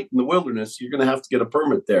spend a night in the wilderness. You're going to have to get a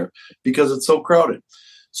permit there because it's so crowded.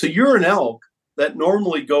 So you're an elk that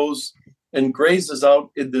normally goes and grazes out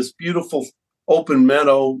in this beautiful open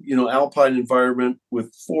meadow, alpine environment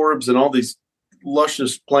with forbs and all these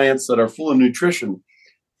luscious plants that are full of nutrition.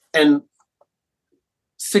 And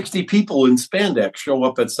 60 people in spandex show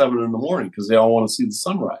up at 7 a.m. because they all want to see the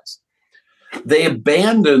sunrise. They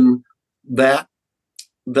abandon that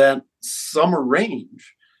summer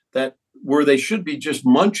range where they should be just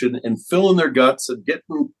munching and filling their guts and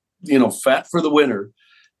getting, fat for the winter.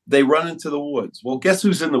 They run into the woods. Well, guess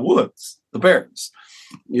who's in the woods? The bears.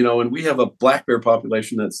 And we have a black bear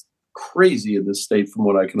population that's crazy in this state from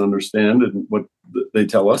what I can understand and what they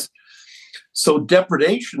tell us. So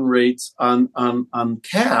depredation rates on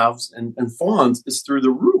calves and fawns is through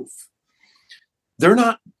the roof. They're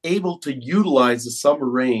not able to utilize the summer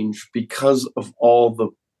range because of all the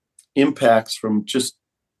impacts from just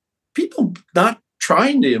people not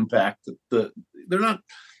trying to impact they're not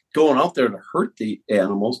going out there to hurt the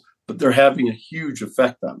animals, but they're having a huge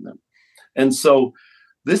effect on them. And so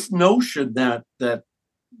this notion that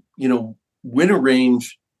winter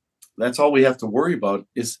range, that's all we have to worry about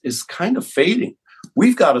is kind of fading.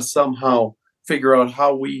 We've got to somehow figure out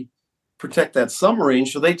how we protect that summer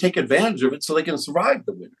range so they take advantage of it so they can survive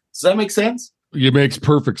the winter. Does that make sense? It makes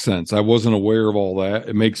perfect sense. I wasn't aware of all that.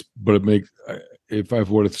 If I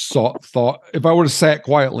would have sat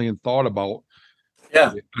quietly and thought about,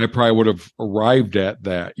 I probably would have arrived at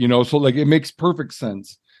that, so it makes perfect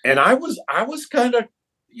sense. And I was kind of,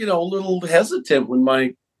 a little hesitant when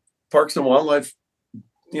my Parks and Wildlife,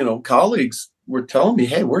 colleagues were telling me,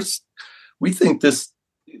 hey, we think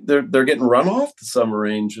they're getting run off the summer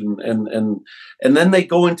range, and then they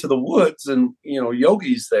go into the woods and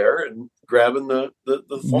Yogi's there and grabbing the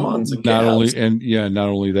fawns and not calves. Not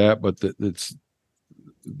only that, but it's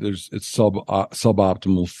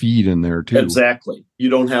suboptimal feed in there too. Exactly. You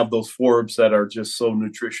don't have those forbs that are just so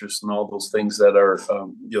nutritious and all those things that are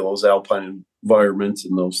those alpine environments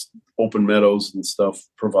and those open meadows and stuff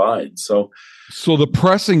provide. So the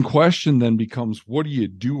pressing question then becomes, what do you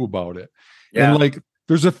do about it? Yeah. And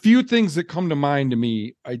there's a few things that come to mind to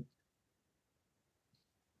me.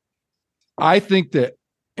 I think that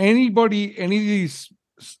any of these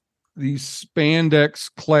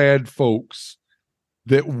spandex clad folks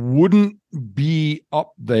that wouldn't be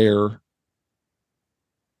up there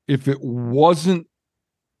if it wasn't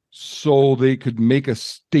so they could make a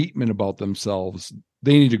statement about themselves,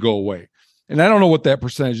 they need to go away. And I don't know what that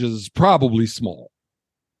percentage is. It's probably small,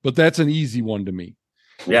 but that's an easy one to me.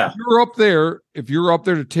 Yeah. If you're up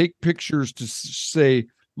there to take pictures to say,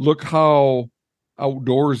 look how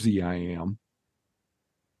outdoorsy I am,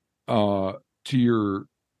 to your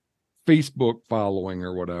Facebook following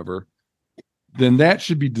or whatever, then that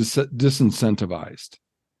should be disincentivized.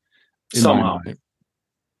 Somehow.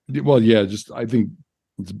 Well, yeah, I think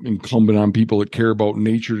it's incumbent on people that care about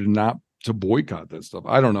nature to boycott that stuff.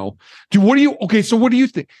 I don't know. So what do you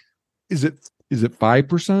think? Is it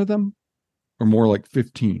 5% of them or more like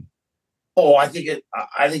 15? Oh, I think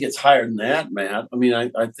it's higher than that, Matt. I mean,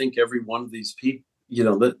 I think every one of these people,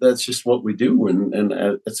 that's just what we do. And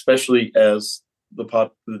especially as the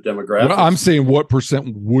demographics. Well, I'm saying what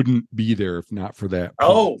percent wouldn't be there if not for that?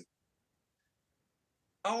 Oh,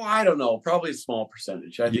 I don't know. Probably a small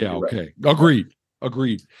percentage. I think okay. Right.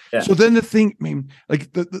 Agreed. Yeah. So then the thing, I mean,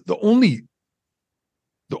 the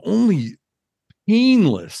only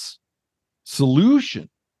painless solution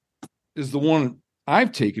is the one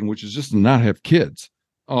I've taken, which is just to not have kids.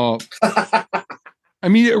 I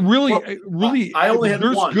mean, it really, I only had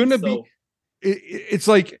there's one. Gonna be, it's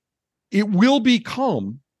like, it will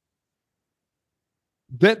become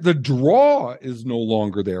that the draw is no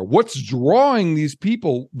longer there. What's drawing these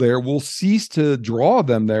people there will cease to draw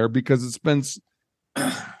them there because it's been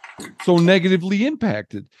so negatively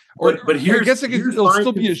impacted. But here's, I guess it'll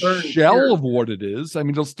still be a shell of what it is. I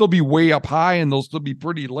mean, they'll still be way up high and they'll still be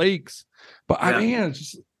pretty lakes. But it's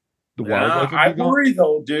just the wildlife. I worry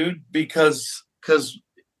though, dude, because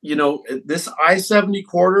this I-70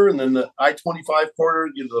 quarter and then the I-25 quarter,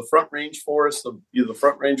 the Front Range forest, the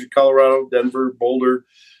Front Range of Colorado, Denver, Boulder,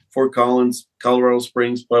 Fort Collins, Colorado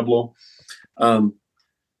Springs, Pueblo.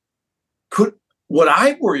 What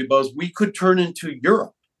I worry about is we could turn into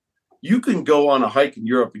Europe. You can go on a hike in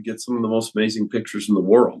Europe and get some of the most amazing pictures in the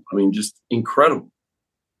world. I mean, just incredible.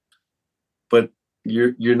 But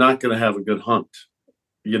you're not going to have a good hunt.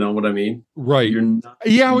 You know what I mean? Right.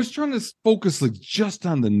 I was trying to focus just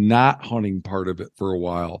on the not hunting part of it for a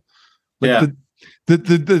while.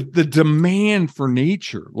 the demand for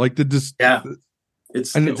nature, like it's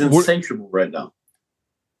insatiable right now.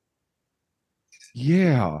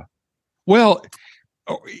 Yeah. Well,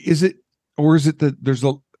 is it that there's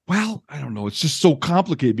I don't know. It's just so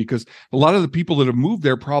complicated because a lot of the people that have moved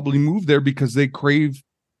there probably moved there because they crave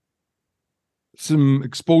some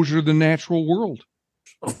exposure to the natural world.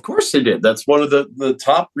 Of course they did. That's one of the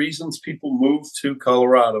top reasons people move to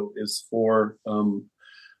Colorado is for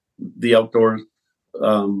the outdoor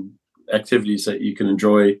activities that you can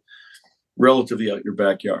enjoy relatively out your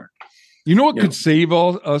backyard. You know what could save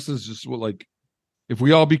us is just if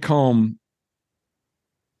we all become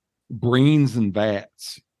brains and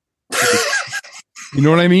vats. You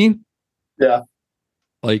know what I mean? Yeah.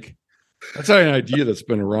 Like that's an idea that's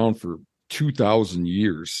been around for 2,000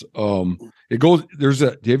 years. Have you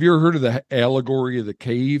ever heard of the allegory of the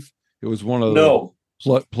cave? It was one of the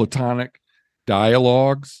Platonic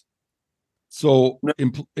dialogues. So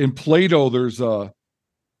in Plato, there's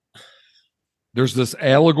this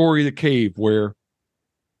allegory of the cave where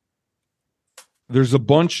there's a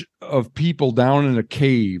bunch of people down in a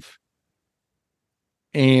cave,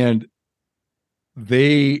 and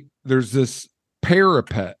there's this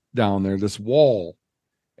parapet down there, this wall,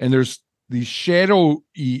 and there's these shadowy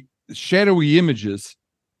images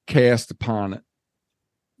cast upon it,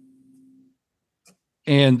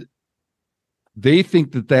 and they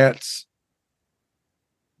think that's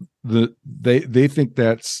they think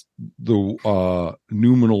that's the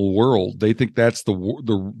noumenal world. They think that's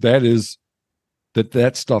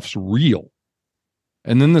that stuff's real.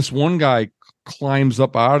 And then this one guy climbs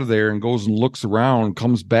up out of there and goes and looks around and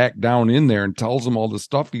comes back down in there and tells them all the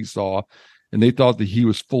stuff he saw, and they thought that he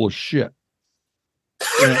was full of shit.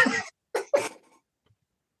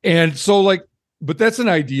 And so but that's an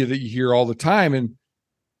idea that you hear all the time. And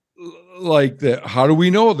that, how do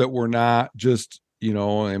we know that we're not just,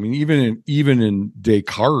 I mean, even in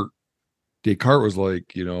Descartes was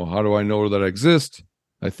like, how do I know that I exist?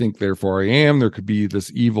 I think, therefore I am. There could be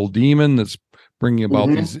this evil demon that's bringing about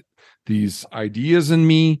these ideas in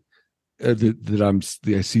me that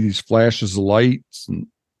I see these flashes of lights and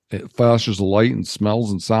flashes of light and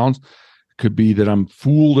smells and sounds. It could be that I'm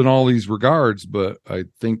fooled in all these regards, but I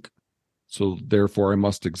think so. Therefore, I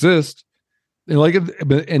must exist. And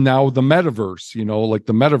now the metaverse,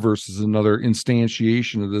 the metaverse is another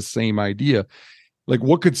instantiation of this same idea. Like,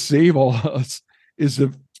 what could save all us is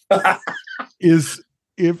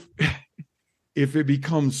if it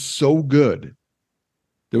becomes so good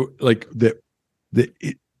that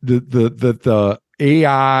the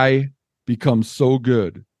AI becomes so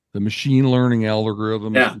good, the machine learning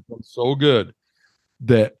algorithm becomes so good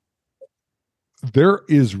that there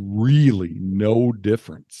is really no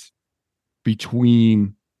difference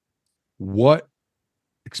between what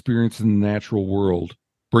experience in the natural world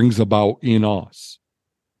brings about in us,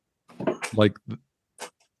 like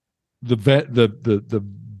the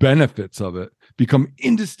benefits of it become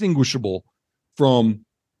indistinguishable from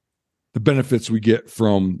the benefits we get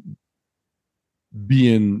from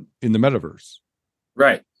being in the metaverse.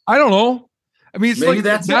 Right. I don't know. I mean,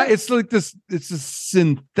 it's a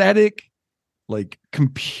synthetic, like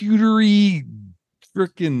computery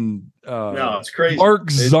freaking no, it's crazy. Mark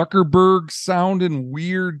Zuckerberg sounding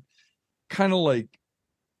weird kind of like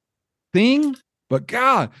thing. But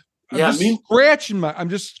God, I'm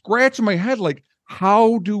just scratching my head. Like,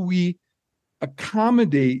 how do we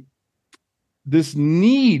accommodate this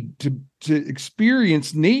need to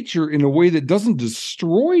experience nature in a way that doesn't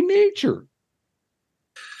destroy nature?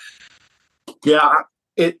 Yeah,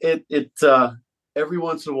 it every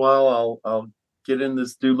once in a while I'll get in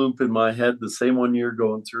this do loop in my head, the same one you're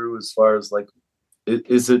going through, as far as like,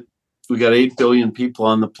 we got 8 billion people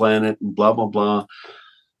on the planet and blah blah blah.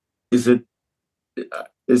 Is it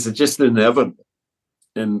just inevitable?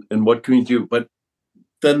 And what can we do? But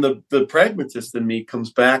then the pragmatist in me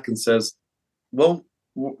comes back and says, well,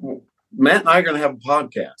 Matt and I are going to have a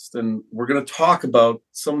podcast, and we're going to talk about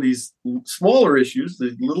some of these smaller issues,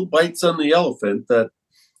 the little bites on the elephant, that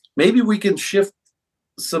maybe we can shift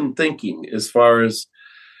some thinking as far as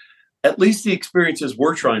at least the experiences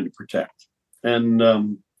we're trying to protect. And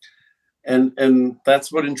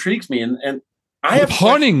that's what intrigues me. And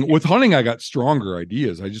with hunting, I got stronger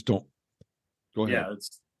ideas. I just don't. Go ahead.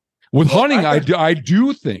 Yeah, hunting, I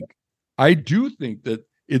do think that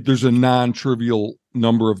there's a non-trivial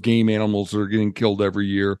number of game animals that are getting killed every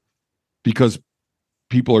year because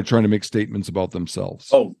people are trying to make statements about themselves.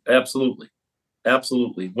 Oh, absolutely.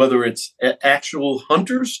 Absolutely. Whether it's actual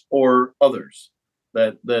hunters or others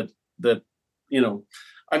that,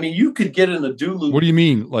 I mean, you could get in a do loop. What do you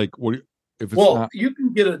mean? Like, what? if it's Well, not, you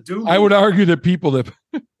can get a do. I would argue that people that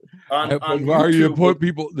on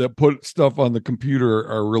people that put stuff on the computer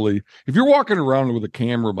are really, if you're walking around with a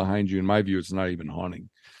camera behind you, in my view, it's not even hunting.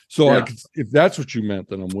 So Yeah. if that's what you meant,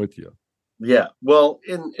 then I'm with you. Yeah. Well,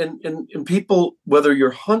 in people, whether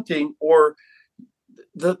you're hunting or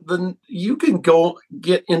the you can go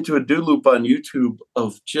get into a do loop on YouTube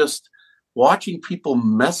of just watching people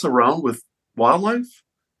mess around with wildlife,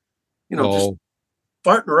 just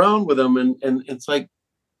farting around with them. And it's like,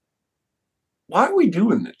 why are we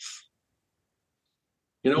doing this?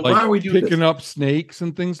 Like why are we doing picking this? up snakes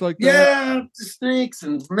and things like that? Yeah, snakes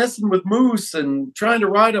and messing with moose and trying to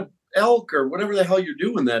ride a elk or whatever the hell you're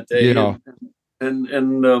doing that day. Yeah.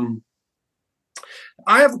 And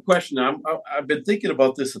I have a question. I've been thinking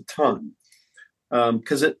about this a ton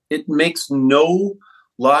because it makes no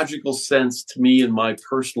logical sense to me in my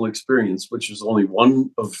personal experience, which is only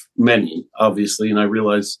one of many, obviously. And I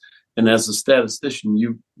realize, and as a statistician,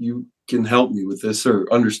 you can help me with this or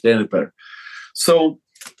understand it better. So,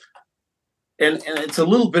 and it's a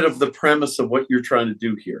little bit of the premise of what you're trying to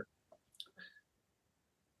do here.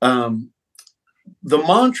 The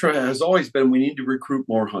mantra has always been, we need to recruit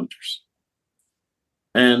more hunters.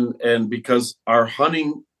 And because our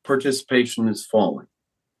hunting participation is falling.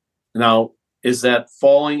 Now, is that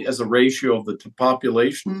falling as a ratio of the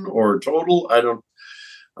population or total?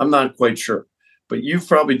 I'm not quite sure, but you've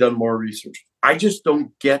probably done more research. I just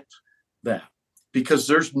don't get that because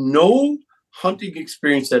there's no hunting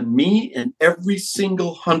experience that me and every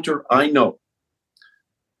single hunter I know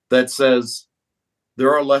that says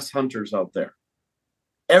there are less hunters out there.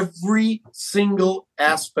 Every single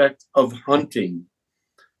aspect of hunting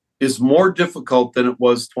is more difficult than it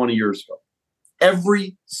was 20 years ago.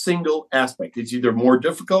 Every single aspect. It's either more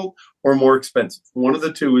difficult or more expensive. One of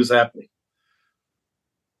the two is happening.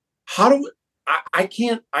 I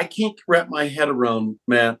can't wrap my head around,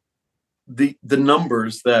 Matt, the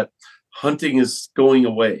numbers that hunting is going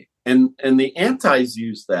away. And the antis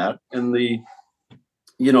use that, and the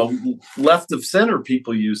left of center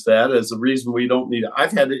people use that as a reason we don't need it.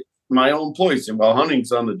 I've had it, my own employees say, well,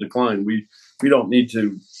 hunting's on the decline. We don't need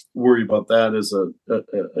to worry about that as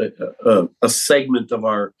a segment of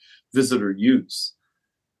our visitor use.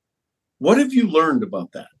 What have you learned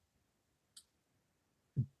about that?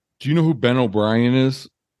 Do you know who Ben O'Brien is?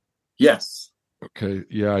 Yes. Okay.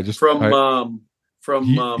 Yeah. He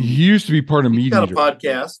used to be part of Meat Eater. Got a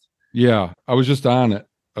podcast. Yeah. I was just on it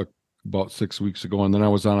about 6 weeks ago, and then I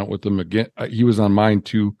was on it with him again. He was on mine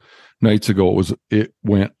 2 nights ago. It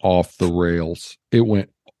went off the rails. It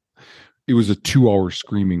was a 2-hour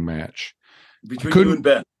screaming match between you and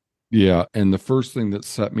Ben. Yeah. And the first thing that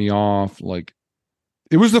set me off, like,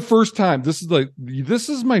 it was the first time. This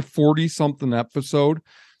is my 40 something episode,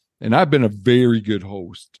 and I've been a very good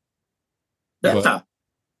host. But,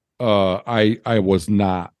 I was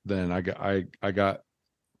not then.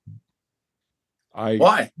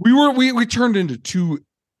 Why? We turned into two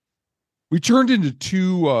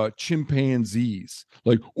chimpanzees,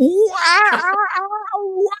 like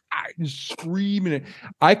screaming.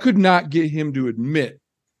 I could not get him to admit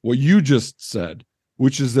what you just said,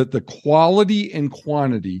 which is that the quality and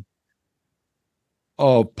quantity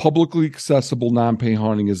of publicly accessible non-pay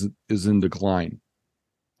hunting is in decline.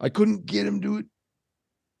 I couldn't get him to it.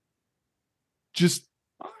 Just,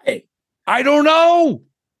 I don't know.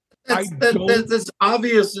 That's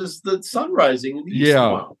obvious as the sun rising in the east.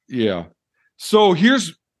 Yeah. So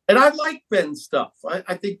and I like Ben's stuff.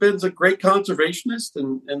 I think Ben's a great conservationist,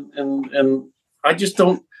 and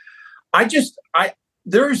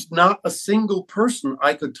there's not a single person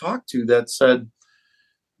I could talk to that said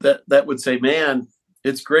that would say, man,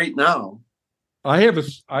 it's great now. I have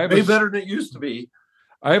way better than it used to be.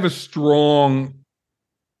 I have a strong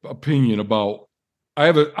opinion about. I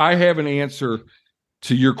have an answer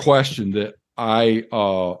to your question that I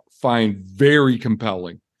find very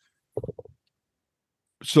compelling.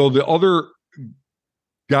 So the other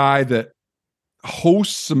guy that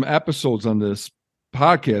hosts some episodes on this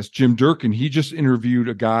podcast, Jim Durkin, he just interviewed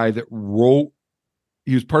a guy that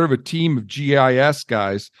he was part of a team of GIS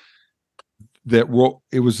guys that wrote,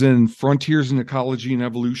 it was in Frontiers in Ecology and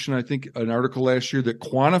Evolution, I think, an article last year that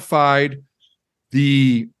quantified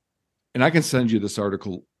and I can send you this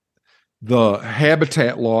article, the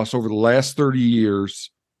habitat loss over the last 30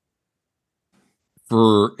 years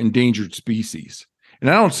for endangered species. And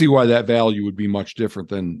I don't see why that value would be much different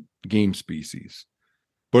than game species,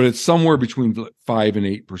 but it's somewhere between 5 and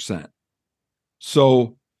 8%.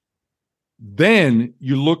 So then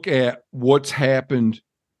you look at what's happened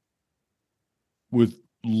with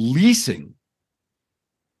leasing,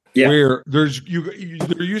 where there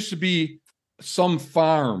used to be some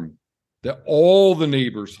farm that all the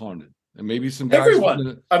neighbors hunted, and maybe some guys.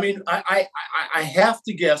 Everyone. I mean, I have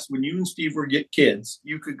to guess when you and Steve were kids,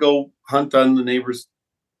 you could go hunt on the neighbor's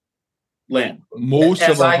land. Most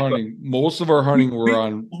of our hunting were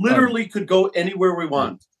on. Literally could go anywhere we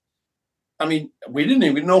want. I mean, we didn't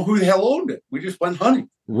even know who the hell owned it. We just went hunting.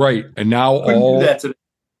 Right, and now Couldn't do that today.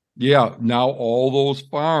 Yeah, now all those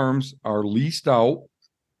farms are leased out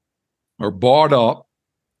or bought up,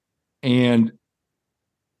 and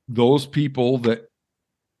those people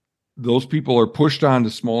are pushed onto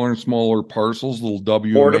smaller and smaller parcels, little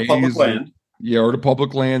WMAs. Or to public land. Yeah, or to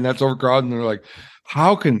public land. That's overcrowded. And they're like,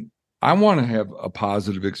 how can I want to have a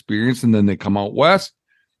positive experience? And then they come out west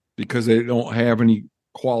because they don't have any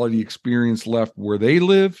quality experience left where they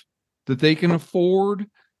live that they can afford.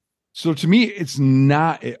 So to me, it's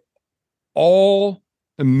not at all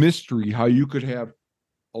a mystery how you could have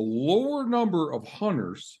a lower number of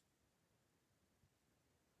hunters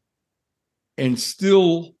and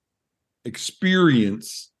still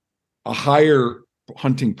experience a higher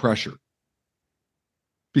hunting pressure.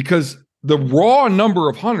 Because the raw number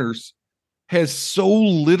of hunters has so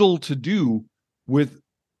little to do with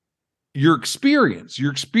your experience.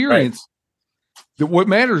 Your experience, that what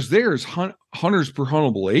matters there is hunters per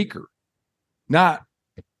huntable acre, not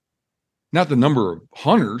the number of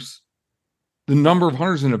hunters. The number of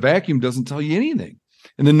hunters in a vacuum doesn't tell you anything.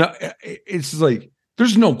 And then it's like,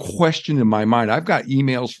 there's no question in my mind. I've got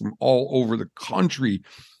emails from all over the country,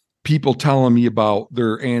 people telling me about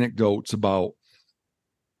their anecdotes about,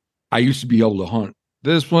 I used to be able to hunt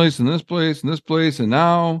this place and this place and this place, and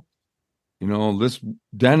now, this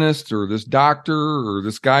dentist or this doctor or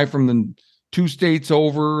this guy from the 2 states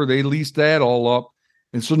over, they leased that all up.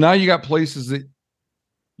 And so now you got places that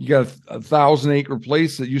you got a 1,000-acre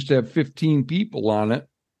place that used to have 15 people on it,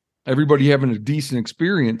 everybody having a decent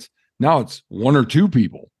experience. Now it's 1 or 2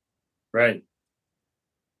 people. Right.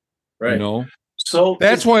 So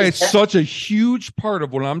that's why it's such a huge part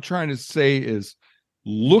of what I'm trying to say is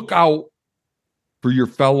look out for your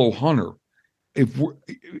fellow hunter.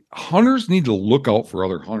 Hunters need to look out for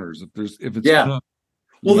other hunters.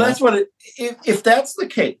 That's what if that's the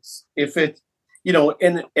case, if it,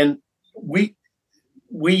 and we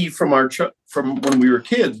from when we were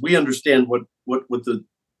kids, we understand what the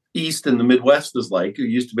East and the Midwest is like. You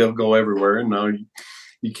used to be able to go everywhere, and now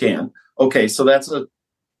you can't. Okay, so that's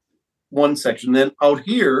one section. Then out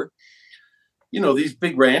here, these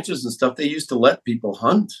big ranches and stuff, they used to let people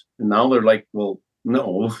hunt, and now they're like, well,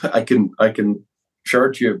 no, I can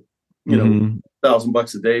charge you,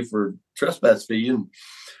 $1,000 a day for trespass fee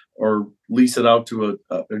or lease it out to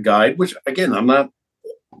a guide. Which again, I'm not.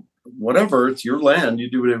 Whatever, it's your land.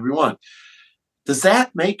 You do whatever you want. Does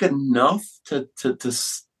that make enough to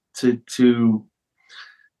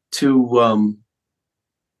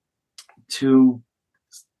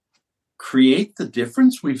create the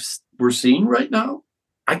difference we're seeing right now?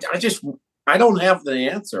 I don't have the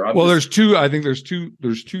answer. There's two. I think there's two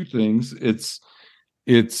things. It's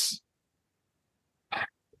okay.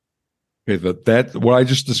 That what I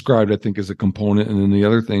just described, I think, is a component, and then the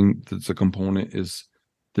other thing that's a component is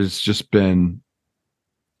there's just been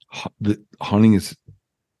the hunting it's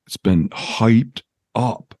been hyped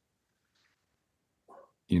up.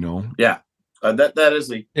 Yeah. That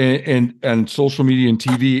is and social media and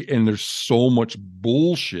TV, and there's so much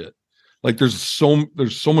bullshit. Like there's so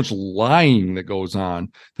much lying that goes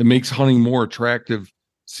on that makes hunting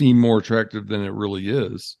seem more attractive than it really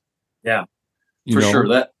is. Yeah, for sure.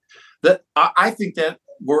 That I think that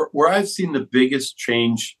where I've seen the biggest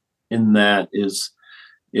change in that is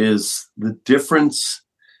the difference.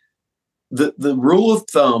 The rule of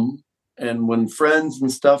thumb, and when friends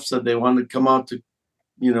and stuff said they wanted to come out to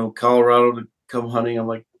Colorado to come hunting, I'm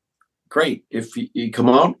like, great. If you come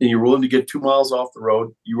out and you're willing to get 2 miles off the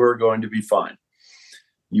road, you are going to be fine.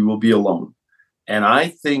 You will be alone. And I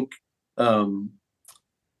think now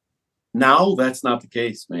that's not the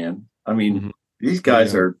case, man. I mean, these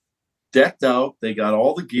guys are decked out. They got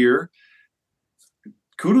all the gear.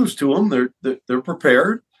 Kudos to them. They're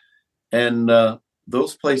prepared, and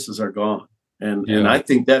those places are gone. And I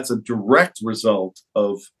think that's a direct result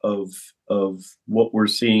of what we're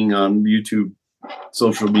seeing on YouTube,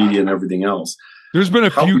 social media, and everything else. There's been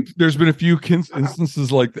a few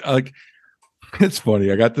instances like it's funny.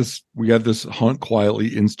 We got this Hunt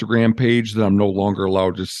Quietly Instagram page that I'm no longer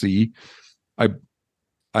allowed to see.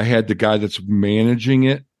 I had the guy that's managing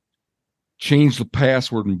it change the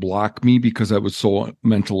password and block me because I was so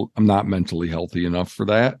I'm not mentally healthy enough for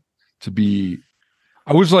that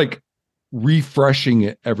I was like refreshing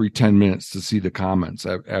it every 10 minutes to see the comments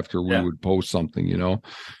after we would post something,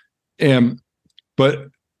 and But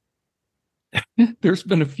there's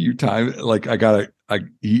been a few times, like I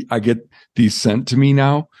get these sent to me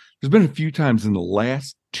now. There's been a few times in the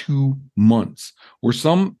last 2 months where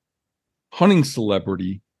some hunting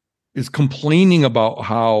celebrity is complaining about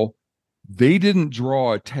how they didn't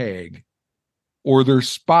draw a tag or their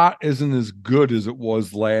spot isn't as good as it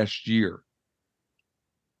was last year.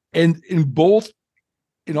 And in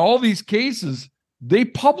all these cases, they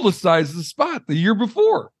publicized the spot the year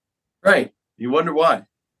before. Right. You wonder why.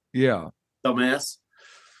 Yeah. Dumbass.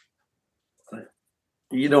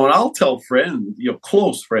 And I'll tell friends,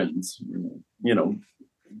 close friends,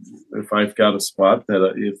 if I've got a spot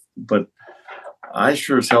but I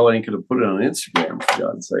sure as hell ain't going to put it on Instagram, for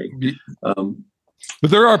God's sake.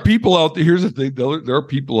 But there are people out there. Here's the thing. There are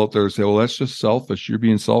people out there who say, well, that's just selfish. You're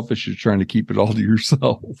being selfish. You're trying to keep it all to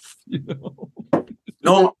yourself.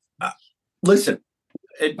 No, listen.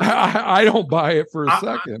 I don't buy it for a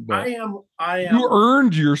second. But I am. You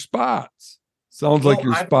earned your spots. Sounds like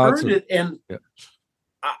your spots. I've earned it, and yeah.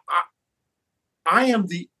 I am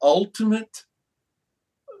the ultimate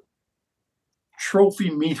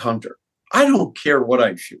trophy meat hunter. I don't care what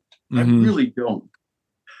I shoot. Mm-hmm. I really don't.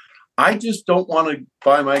 I just don't want to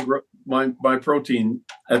buy my protein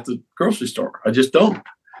at the grocery store. I just don't.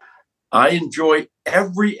 I enjoy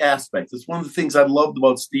every aspect. It's one of the things I loved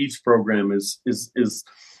about Steve's program is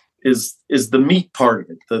the meat part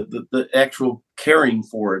of it, the actual caring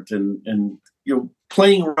for it, and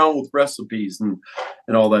playing around with recipes and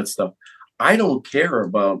all that stuff. I don't care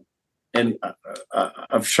about, and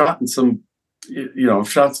I've shot in some,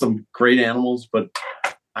 I've shot some great animals, but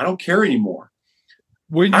I don't care anymore.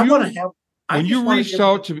 When you reached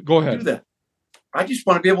out to go ahead. Do that. I just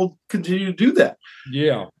want to be able to continue to do that.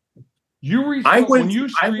 Yeah. You reached out when you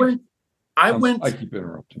I keep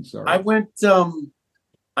interrupting, sorry. I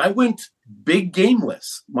went big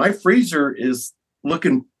gameless. My freezer is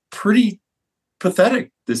looking pretty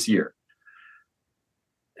pathetic this year.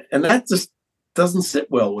 And that just doesn't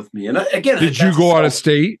sit well with me. And again, did you go out of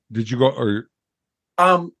state? Did you go or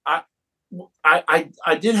I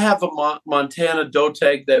did have a Montana doe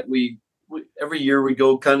tag that we every year we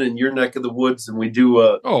go kind of in your neck of the woods and we do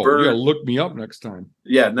a bird. Yeah, look me up next time.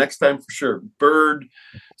 Yeah, next time for sure. Bird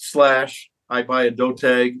 / I buy a doe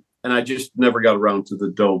tag, and I just never got around to the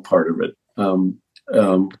doe part of it. You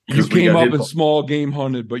came up in small game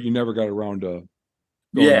hunted, but you never got around to.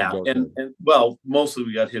 And well, mostly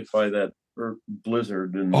we got hit by that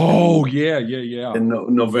blizzard. In November.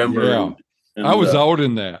 Yeah, and I was out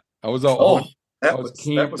in that. I was out. That was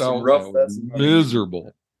rough. That's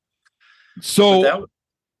miserable. So,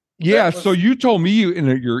 so you told me in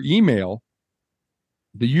your email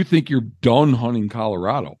that you think you're done hunting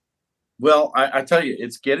Colorado. Well, I tell you,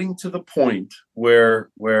 it's getting to the point where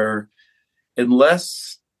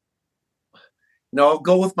unless, I'll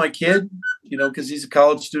go with my kid, because he's a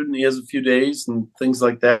college student, he has a few days and things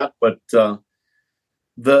like that. But the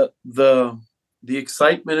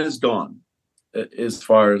excitement is gone as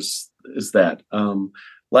far as that.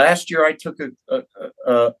 Last year, I took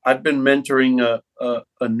I've been mentoring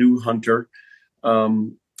a new hunter,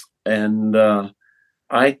 and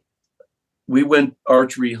we went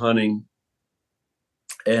archery hunting,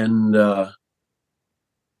 and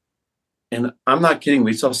I'm not kidding.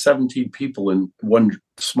 We saw 17 people in one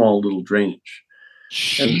small little drainage,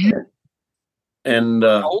 and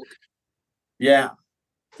yeah.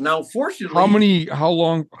 Now, fortunately,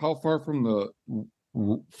 how far from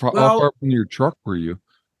your truck were you?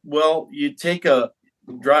 Well, you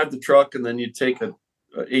drive the truck, and then you take a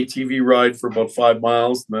ATV ride for about 5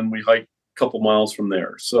 miles, and then we hike a couple miles from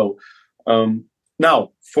there. So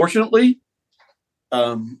now, fortunately,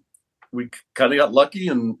 we kind of got lucky,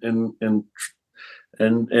 and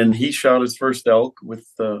he shot his first elk with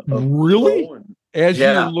really. As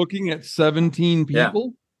you're looking at 17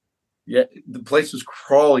 people. Yeah, the place was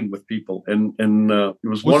crawling with people, and it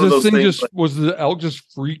was one of those things. Was the elk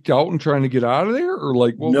just freaked out and trying to get out of there, or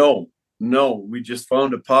like? No, we just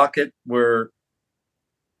found a pocket where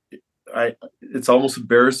it's almost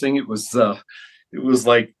embarrassing. It was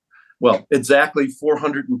like, exactly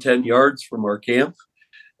 410 yards from our camp,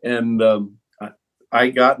 and I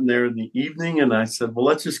got in there in the evening, and I said, "Well,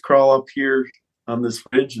 let's just crawl up here on this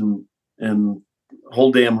ridge," and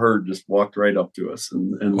whole damn herd just walked right up to us,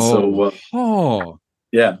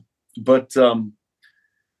 yeah. But that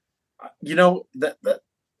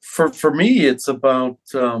for me, it's about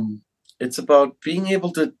being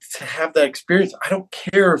able to have that experience. I don't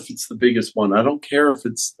care if it's the biggest one. I don't care if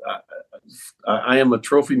it's. I am a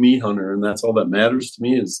trophy meat hunter, and that's all that matters to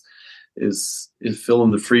me is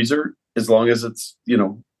filling the freezer, as long as it's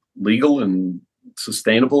legal and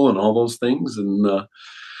sustainable and all those things. And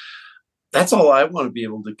that's all I want to be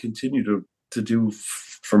able to continue to do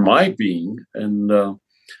for my being. And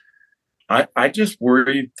I just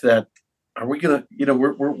worry that, are we going to,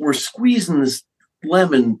 we're squeezing this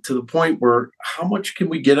lemon to the point where how much can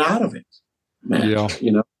we get out of it, Matt? Yeah.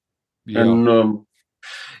 Yeah.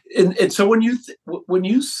 And so when you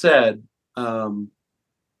said, we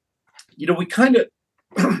kind of,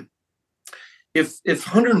 if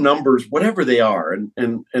hunter numbers, whatever they are, and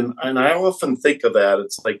I often think of that,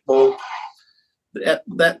 it's like, well, that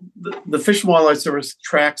the Fish and Wildlife Service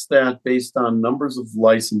tracks that based on numbers of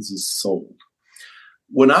licenses sold.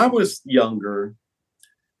 When I was younger,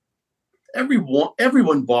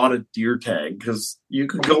 everyone bought a deer tag because you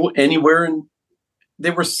could go anywhere and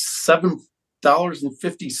they were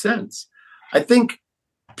 $7.50. I think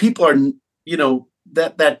people are,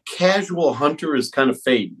 that casual hunter is kind of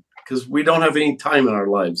fading because we don't have any time in our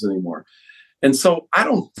lives anymore. And so I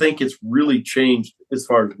don't think it's really changed as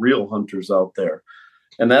far as real hunters out there.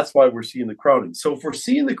 And that's why we're seeing the crowding. So if we're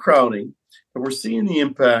seeing the crowding and we're seeing the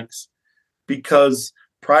impacts because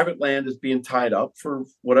private land is being tied up for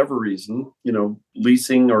whatever reason,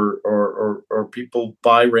 leasing or people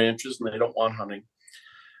buy ranches and they don't want hunting,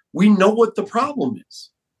 we know what the problem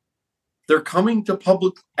is. They're coming to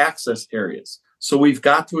public access areas. So we've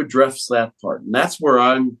got to address that part. And that's where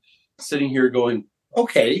I'm sitting here going,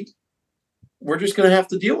 okay, we're just going to have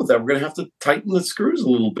to deal with that. We're going to have to tighten the screws a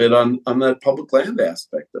little bit on that public land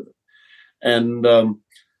aspect of it. And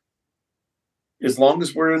as long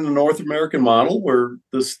as we're in the North American model where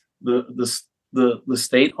the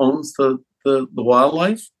state owns the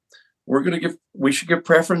wildlife, we should give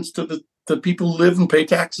preference to the people who live and pay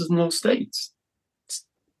taxes in those states.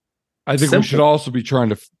 I think we should also be trying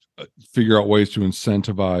to figure out ways to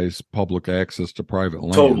incentivize public access to private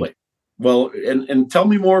land. Totally. Well, and tell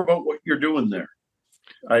me more about what you're doing there.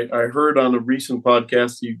 I heard on a recent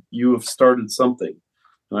podcast you have started something,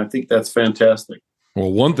 and I think that's fantastic.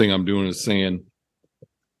 Well, one thing I'm doing is saying,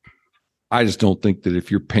 I just don't think that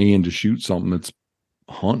if you're paying to shoot something, it's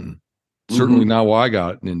hunting. Certainly not why I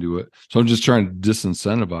got into it. So I'm just trying to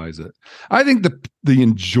disincentivize it. I think the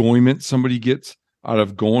enjoyment somebody gets out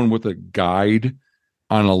of going with a guide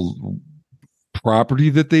on a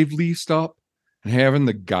property that they've leased up and having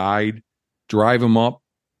the guide drive them up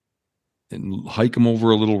and hike them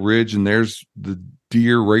over a little ridge, and there's the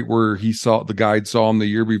deer right where the guide saw him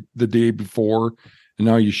the day before, and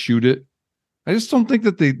now you shoot it. I just don't think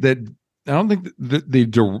that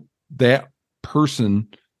that person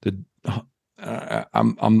that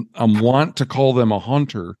I'm want to call them a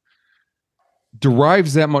hunter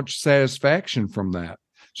derives that much satisfaction from that.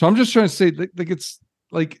 So I'm just trying to say, like it's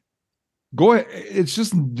like, go ahead. It's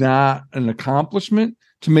just not an accomplishment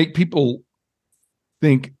to make people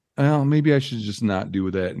think, oh, maybe I should just not do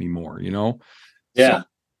that anymore. Yeah.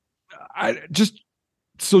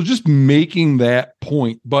 So just making that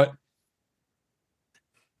point, but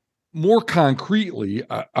more concretely,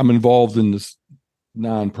 I'm involved in this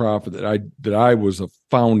nonprofit that I was a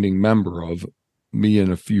founding member of, me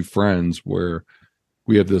and a few friends, where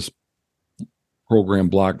we have this program,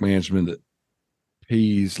 Block Management, that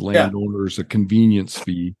pays landowners a convenience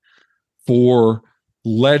fee for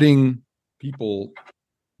letting people,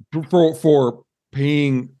 for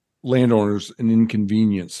paying landowners an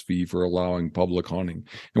inconvenience fee for allowing public hunting.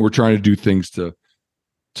 And we're trying to do things to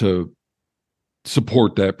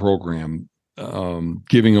support that program,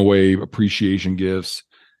 giving away appreciation gifts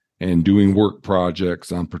and doing work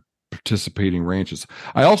projects on participating ranches.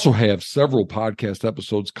 I also have several podcast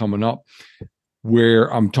episodes coming up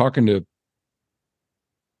where I'm talking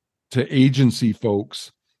to agency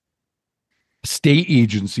folks, state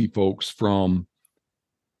agency folks from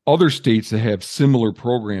other states that have similar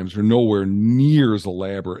programs are nowhere near as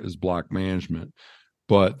elaborate as Block Management.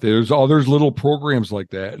 But there's little programs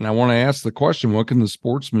like that. And I want to ask the question, what can the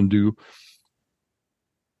sportsmen do?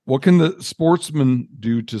 What can the sportsmen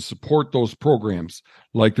do to support those programs?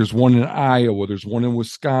 Like there's one in Iowa, there's one in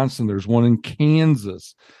Wisconsin, there's one in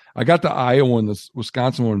Kansas. I got the Iowa and the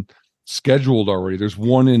Wisconsin one scheduled already. There's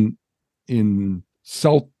one in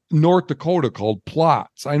North Dakota called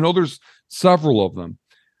Plots. I know there's several of them.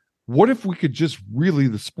 What if we could just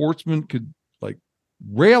the sportsmen could like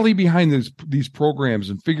rally behind these programs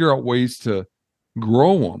and figure out ways to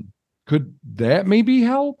grow them? Could that maybe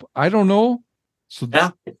help? I don't know. So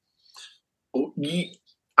yeah,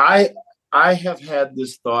 I have had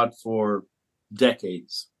this thought for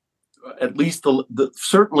decades, at least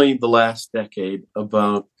certainly the last decade,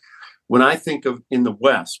 about when I think of in the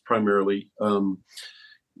West primarily.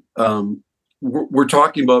 We're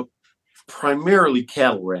talking about primarily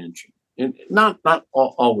cattle ranching and not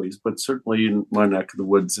always, but certainly in my neck of the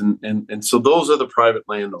woods, and so those are the private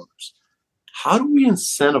landowners. How do we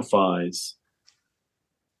incentivize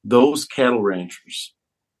those cattle ranchers?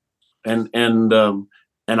 And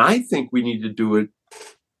I think we need to do it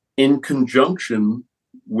in conjunction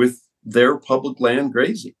with their public land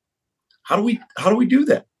grazing. How do we do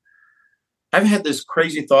that? I've had this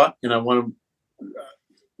crazy thought, and I want to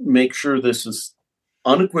make sure this is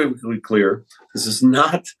unequivocally clear. This is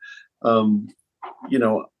not,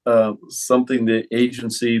 something the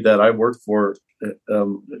agency that I work for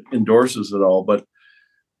endorses at all. But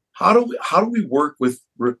how do we work with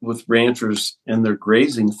ranchers and their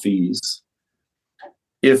grazing fees?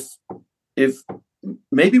 If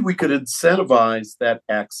maybe we could incentivize that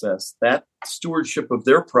access, that stewardship of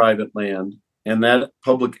their private land, and that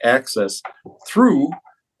public access through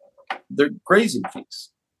their grazing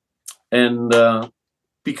fees, and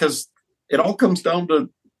because it all comes down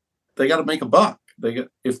to they got to make a buck.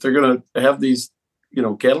 If they're going to have these,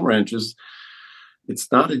 cattle ranches,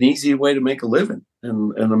 it's not an easy way to make a living,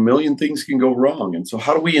 and a million things can go wrong. And so,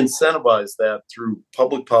 how do we incentivize that through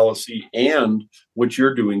public policy and what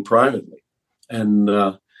you're doing privately? And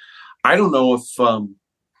I don't know if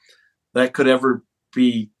that could ever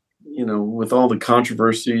be, with all the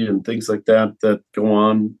controversy and things like that go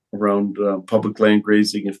on around public land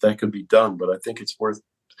grazing, if that could be done. But I think it's worth.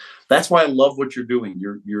 That's why I love what you're doing.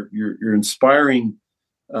 You're inspiring,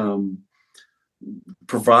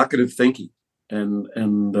 provocative thinking, and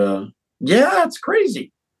yeah, it's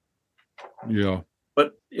crazy. Yeah,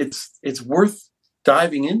 but it's worth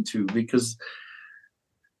diving into because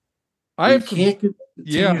I can't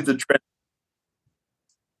continue the trend.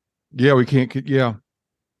 Yeah, we can't. Yeah,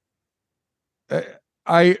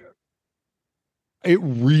 it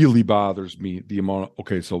really bothers me the amount of,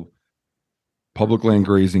 okay, so public land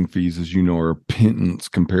grazing fees, as you know, are pittance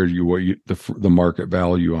compared to the market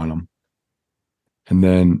value on them. And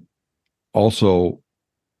then also,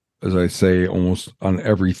 as I say, almost on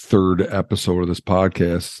every third episode of this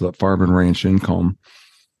podcast, the farm and ranch income,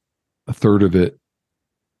 a third of it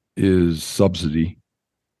is subsidy.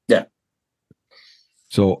 Yeah.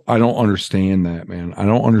 So I don't understand that, man. I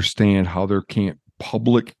don't understand how there can't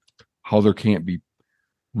be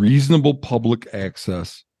reasonable public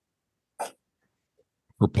access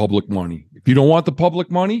for public money. If you don't want the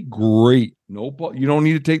public money, great. No, you don't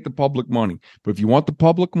need to take the public money. But if you want the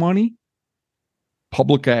public money,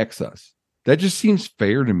 public access. That just seems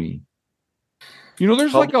fair to me.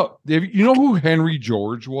 There's you know who Henry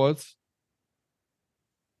George was?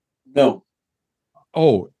 No.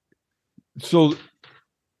 Oh, so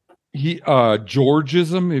he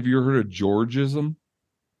Georgism. Have you ever heard of Georgism?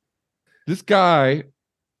 This guy,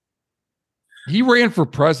 he ran for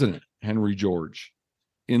president, Henry George,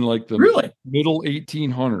 in like the middle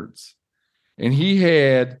 1800s. And he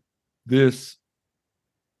had this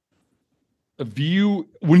view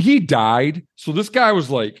when he died. So this guy was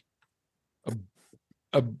like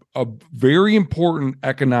a very important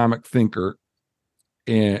economic thinker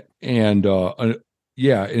and an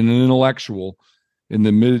intellectual in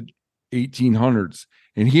the mid 1800s.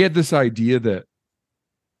 And he had this idea that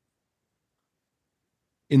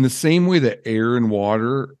in the same way that air and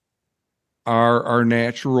water are our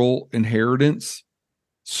natural inheritance,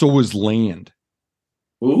 so is land.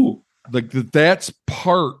 Ooh. Like that's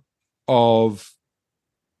part of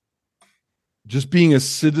just being a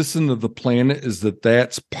citizen of the planet, is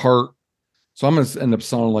that's part. So I'm going to end up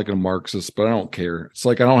sounding like a Marxist, but I don't care. It's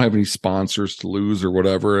like I don't have any sponsors to lose or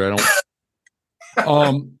whatever. I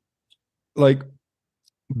don't like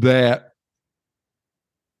that.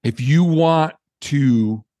 If you want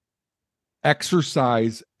to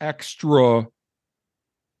exercise extra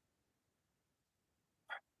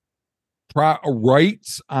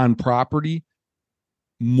rights on property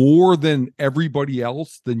more than everybody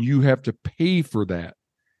else, then you have to pay for that.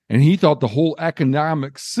 And he thought the whole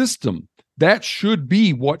economic system, that should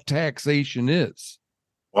be what taxation is.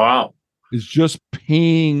 Wow. Is just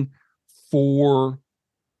paying for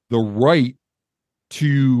the right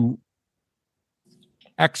to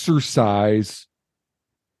exercise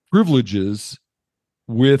privileges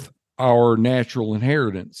with our natural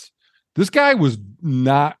inheritance. This guy was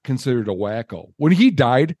not considered a wacko. When he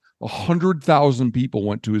died, 100,000 people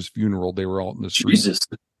went to his funeral. They were out in the street. Jesus.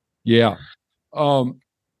 Yeah.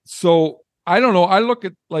 So I don't know. I look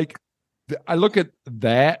at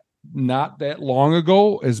that not that long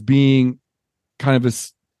ago as being kind of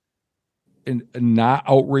a not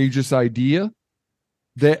outrageous idea.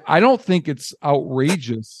 That I don't think it's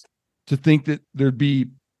outrageous to think that there'd be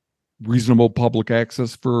reasonable public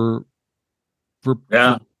access for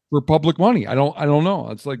for public money. I don't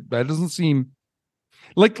know. It's like, that doesn't seem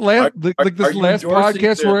like this last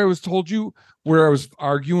podcast where I was where I was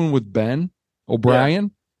arguing with Ben O'Brien. Yeah.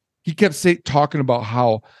 He kept talking about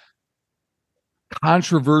how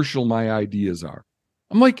controversial my ideas are.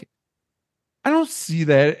 I'm like, I don't see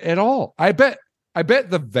that at all. I bet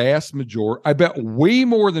the vast majority, I bet way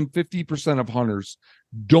more than 50% of hunters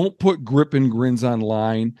don't put grip and grins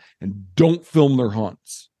online and don't film their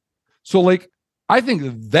hunts. So like, I think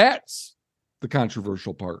that's the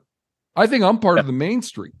controversial part. I think I'm part of the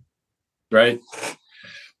mainstream. Right.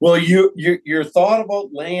 Well, your thought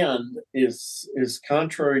about land is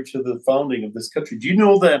contrary to the founding of this country. Do you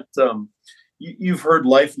know that you've heard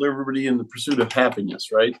life, liberty, and the pursuit of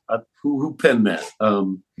happiness, right? Who penned that?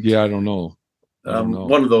 Yeah, I don't know.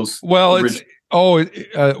 One of those. Well,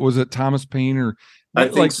 was it Thomas Paine or? I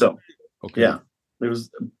think so. Okay. Yeah, it was.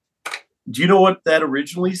 Do you know what that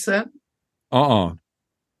originally said?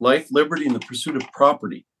 Life, liberty, and the pursuit of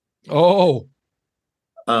property. Oh.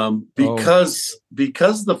 Because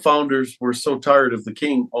the founders were so tired of the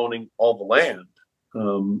king owning all the land,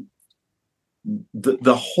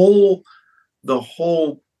 the whole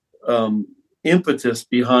impetus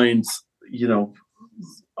behind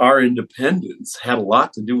our independence had a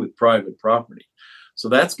lot to do with private property. So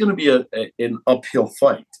that's going to be an uphill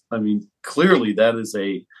fight. I mean, clearly that is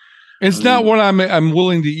it's not what I'm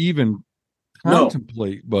willing to even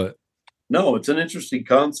contemplate, but no, it's an interesting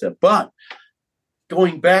concept. But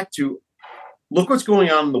going back to, look what's going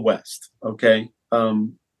on in the West. Okay.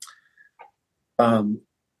 And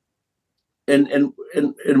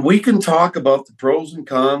we can talk about the pros and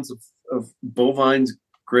cons of bovines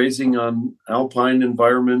grazing on alpine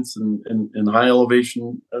environments and high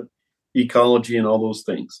elevation ecology and all those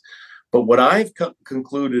things. But what I've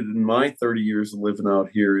concluded in my 30 years of living out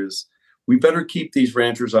here is we better keep these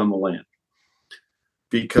ranchers on the land,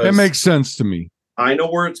 because that makes sense to me. I know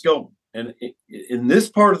where it's going. And in this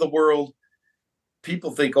part of the world,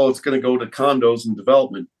 people think, it's going to go to condos and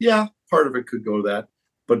development. Yeah, part of it could go to that.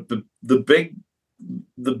 But the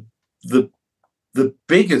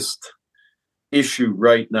biggest issue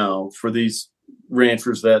right now for these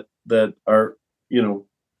ranchers that are,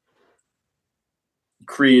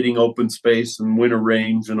 creating open space and winter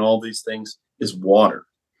range and all these things is water.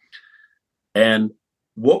 And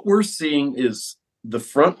what we're seeing is the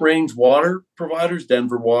front range water providers,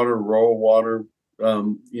 Denver Water, Aurora Water,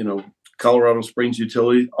 Colorado Springs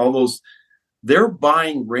Utility, all those, they're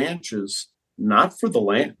buying ranches not for the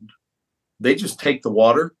land. They just take the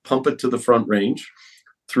water, pump it to the front range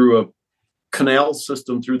through a canal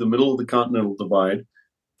system through the middle of the Continental Divide,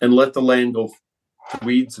 and let the land go to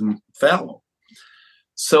weeds and fallow.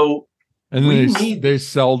 So, and they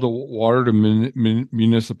sell the water to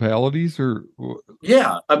municipalities, or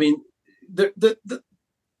yeah, I mean, the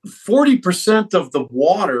 40% of the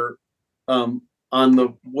water on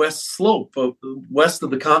the west slope west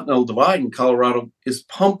of the Continental Divide in Colorado is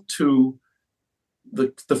pumped to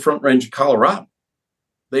the Front Range of Colorado.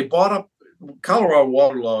 They bought up Colorado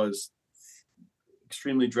water law is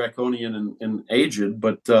extremely draconian and aged,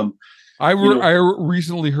 but I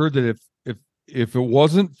recently heard that if it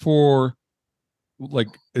wasn't for like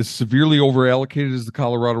as severely over allocated as the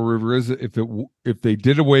Colorado River is, if they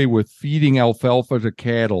did away with feeding alfalfa to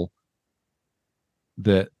cattle,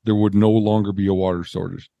 that there would no longer be a water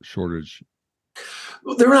shortage.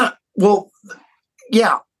 They're not. Well,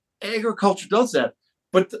 yeah, agriculture does that,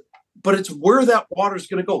 but it's where that water is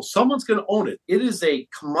going to go. Someone's going to own it. It is a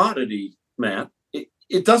commodity, Matt.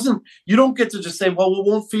 It doesn't. You don't get to just say, well, we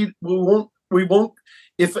won't feed. We won't.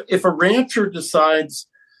 If a rancher decides,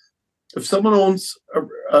 if someone owns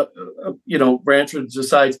rancher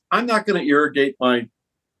decides, I'm not going to irrigate my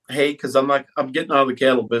hay because I'm getting out of the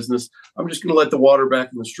cattle business. I'm just going to let the water back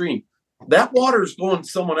in the stream. That water is going to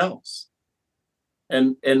someone else,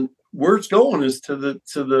 and where it's going is to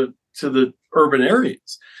the urban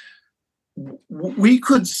areas. We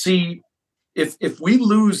could see if we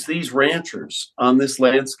lose these ranchers on this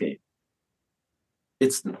landscape,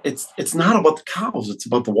 it's not about the cows, it's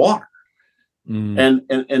about the water.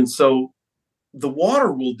 And so the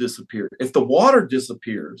water will disappear. If the water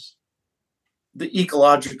disappears, the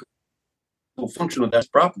ecological function of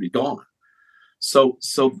that property is gone. So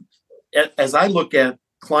as I look at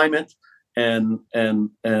climate and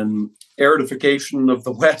aridification of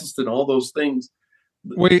the West and all those things.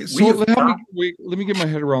 Let me get my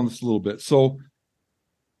head around this a little bit. So,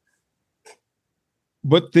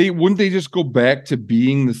 but wouldn't they just go back to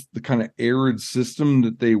being the kind of arid system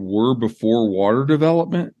that they were before water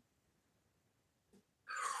development?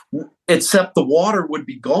 Except the water would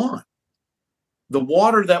be gone. The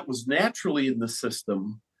water that was naturally in the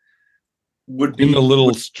system would be in the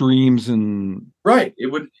little streams and right.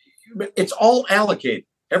 It's all allocated.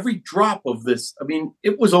 Every drop of this. I mean,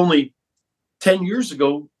 it was only 10 years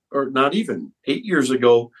ago, or not even 8 years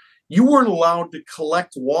ago, you weren't allowed to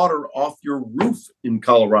collect water off your roof in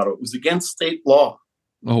Colorado. It was against state law.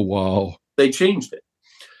 oh wow. They changed it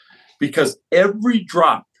because every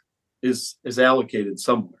drop is allocated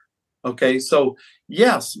somewhere. Okay, so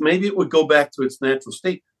yes, maybe it would go back to its natural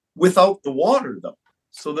state without the water, though.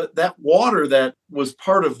 So that water that was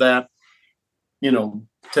part of that,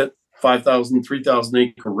 5,000, 3,000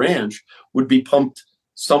 acre ranch would be pumped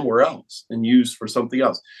somewhere else and used for something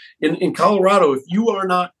else. In Colorado, if you are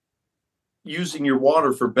not using your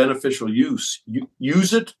water for beneficial use, you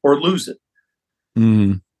use it or lose it.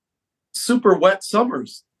 Mm. Super wet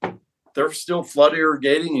summers, they're still flood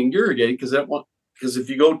irrigating and irrigating because if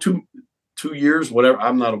you go 2 years, whatever,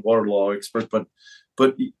 I'm not a water law expert, but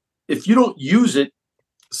if you don't use it,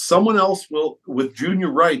 someone else will, with junior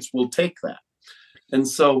rights, will take that. And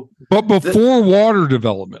so, but before water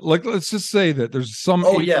development, like let's just say that there's some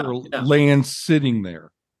land sitting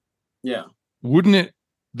there. Yeah. Wouldn't it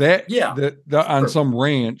that on sure. some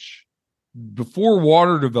ranch before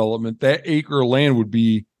water development, that acre of land would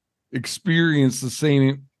be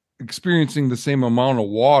experiencing the same amount of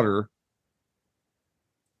water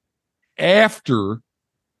after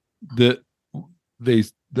the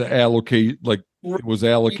allocate, like it was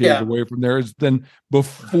allocated away from there, is then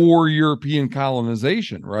before European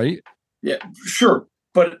colonization, right? Yeah, sure.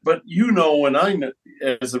 But and I know,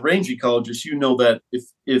 as a range ecologist, that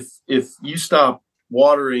if you stop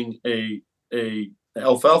watering a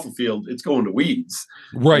alfalfa field, it's going to weeds.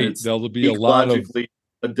 Right. There'll be a lot of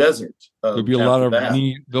a desert. There'll be a lot of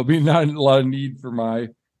need. There'll be not a lot of need for my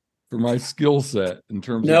skill set in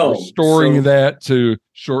terms of restoring that to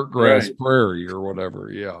short grass prairie or whatever.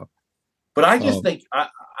 Yeah. But I just think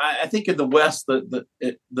I think in the West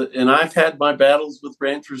and I've had my battles with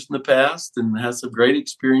ranchers in the past and had some great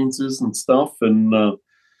experiences and stuff. And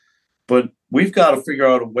but we've got to figure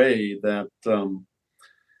out a way that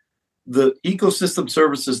the ecosystem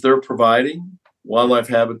services they're providing, wildlife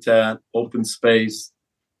habitat, open space,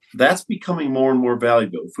 that's becoming more and more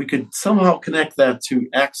valuable. If we could somehow connect that to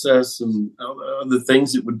access and other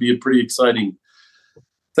things, it would be a pretty exciting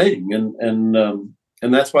thing.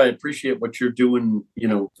 And that's why I appreciate what you're doing,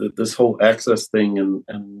 this whole access thing.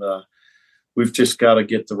 And we've just got to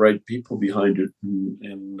get the right people behind it.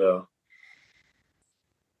 And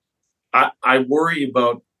I worry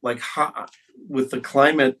about how, with the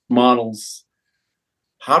climate models,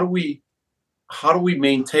 how do we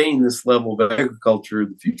maintain this level of agriculture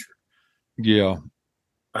in the future? Yeah.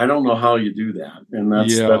 I don't know how you do that. And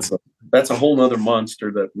that's a whole nother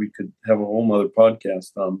monster that we could have a whole nother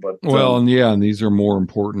podcast on. But and these are more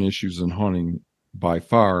important issues than hunting by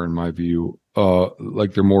far, in my view.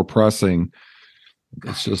 They're more pressing.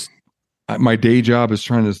 It's just my day job is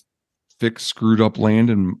trying to fix screwed up land,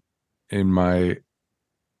 and in my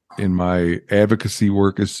advocacy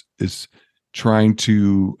work is trying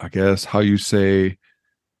to, I guess, how you say,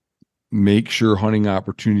 make sure hunting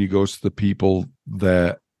opportunity goes to the people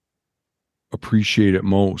that appreciate it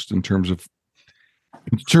most in terms of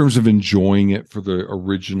enjoying it for the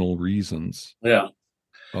original reasons. Yeah.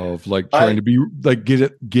 Of trying to be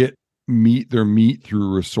get their meat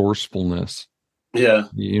through resourcefulness. Yeah.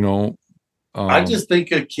 I just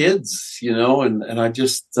think of kids, and I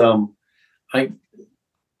just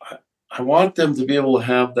I want them to be able to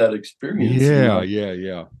have that experience. Yeah.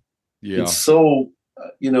 It's so,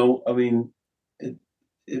 I mean,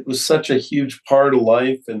 it was such a huge part of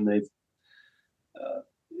life, and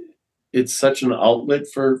it's such an outlet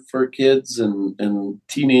for kids and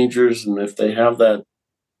teenagers. And if they have that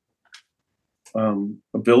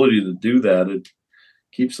ability to do that, it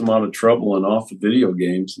keeps them out of trouble and off of video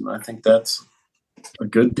games. And I think that's a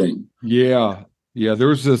good thing. Yeah.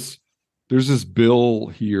 There's this bill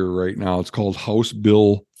here right now. It's called House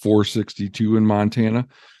Bill 462 in Montana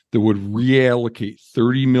that would reallocate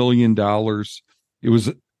 $30 million.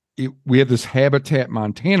 We have this Habitat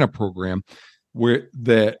Montana program where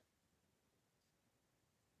the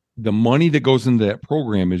money that goes into that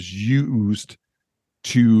program is used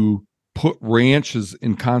to put ranches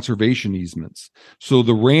in conservation easements. So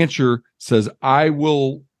the rancher says, I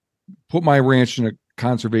will put my ranch in a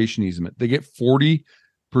conservation easement. They get 40%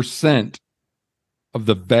 of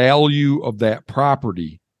the value of that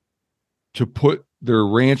property to put their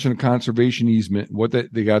ranch in a conservation easement.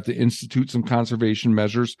 They got to institute some conservation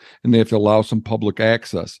measures, and they have to allow some public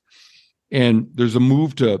access. And there's a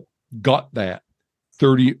move to gut that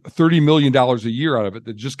 $30 million a year out of it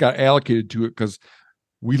that just got allocated to it because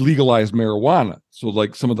we legalized marijuana. So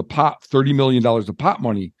like some of the pot, $30 million of pot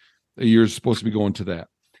money a year is supposed to be going to that.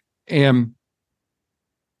 And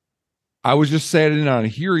I was just sat in on a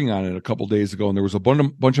hearing on it a couple of days ago, and there was a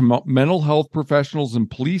bunch of mental health professionals and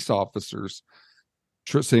police officers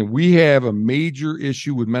saying we have a major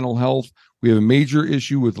issue with mental health. We have a major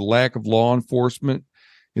issue with the lack of law enforcement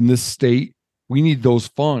in this state. We need those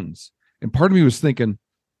funds. And part of me was thinking,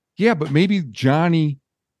 yeah, but maybe Johnny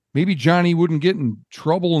wouldn't get in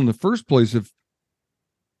trouble in the first place if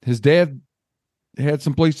his dad had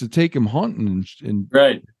some place to take him hunting and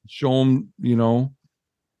right. show him,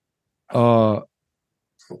 I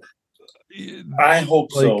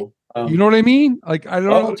hope like, so. You know what I mean? Like, I don't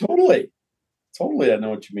know. Totally. I know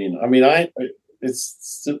what you mean. I mean, I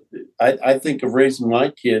think of raising my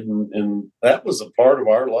kid, and that was a part of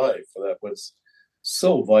our life that was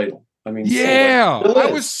so vital. I mean, yeah, so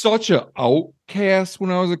I was such an outcast when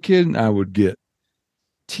I was a kid, and I would get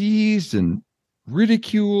teased and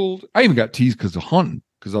ridiculed. I even got teased because of hunting,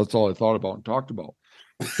 because that's all I thought about and talked about.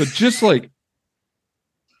 But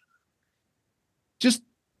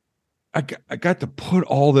I got to put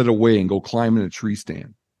all that away and go climb in a tree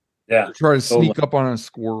stand. Yeah, try to sneak up on a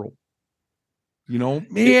squirrel.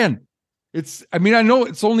 Man, I know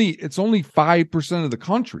it's only 5% of the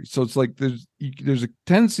country, so it's like there's a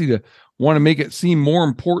tendency to want to make it seem more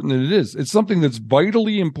important than it is. It's something that's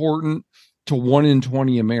vitally important to 1 in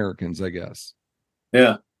 20 Americans, I guess.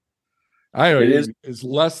 Yeah, I don't know. It's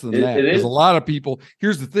less than that. There's a lot of people.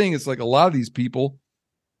 Here's the thing: it's like a lot of these people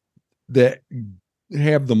that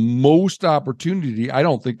have the most opportunity, I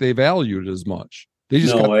don't think they value it as much. They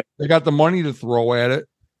just they got the money to throw at it,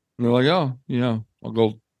 and they're like, oh yeah, I'll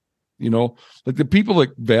go. Like the people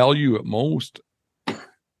that value it most.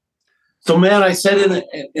 So, man, I said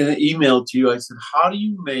in an email to you, I said, how do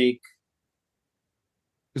you make?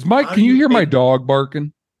 Can you hear my dog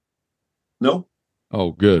barking? No.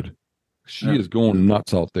 Oh, good. She is going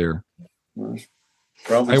nuts out there.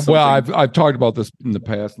 Probably I've talked about this in the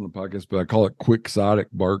past on the podcast, but I call it quixotic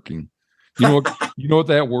barking. You know what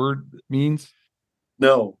that word means?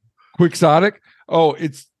 No. Quixotic? Oh,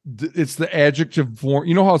 it's the adjective form.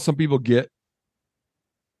 You know how some people get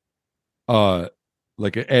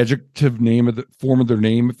like an adjective name of the form of their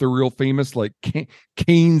name if they're real famous, like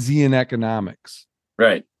Keynesian economics.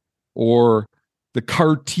 Right. Or the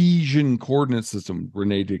Cartesian coordinate system,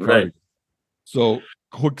 Rene Descartes. Right. So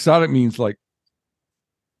quixotic means like,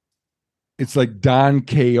 it's like Don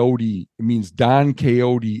Quixote. It means Don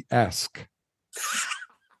Quixote-esque.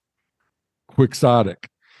 Quixotic.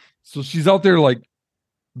 So she's out there like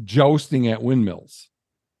jousting at windmills,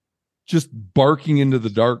 just barking into the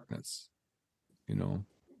darkness,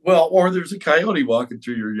 Well, or there's a coyote walking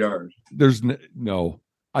through your yard. There's no.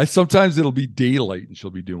 Sometimes it'll be daylight and she'll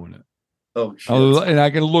be doing it. Oh, shit. And I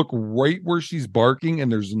can look right where she's barking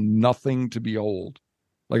and there's nothing to behold.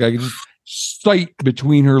 Like I can just sight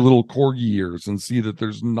between her little corgi ears and see that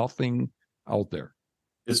there's nothing out there.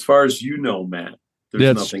 As far as you know, Matt,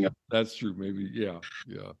 there's nothing else. That's true. Maybe. Yeah.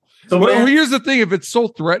 So well, here's the thing. If it's so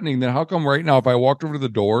threatening, then how come right now, if I walked over to the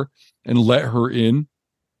door and let her in,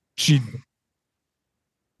 she'd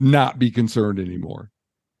not be concerned anymore?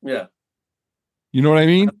 Yeah. You know what I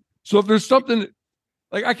mean? So if there's something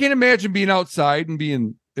like, I can't imagine being outside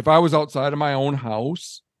and if I was outside of my own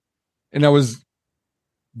house and I was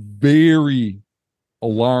very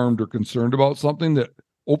alarmed or concerned about something, that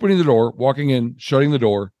opening the door, walking in, shutting the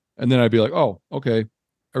door, and then I'd be like, oh, okay,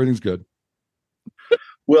 everything's good.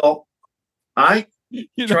 Well, I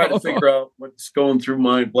try to figure out what's going through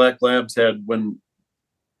my black lab's head when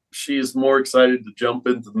she is more excited to jump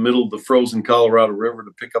into the middle of the frozen Colorado River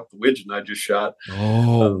to pick up the widgeon I just shot.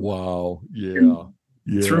 Oh, wow. Yeah.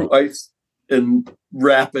 Through ice and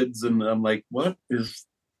rapids. And I'm like, what is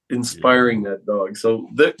inspiring that dog? So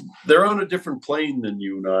they're on a different plane than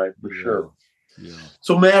you and I, for sure. Yeah.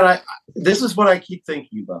 So, Matt, this is what I keep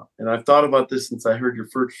thinking about. And I've thought about this since I heard your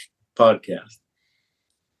first podcast.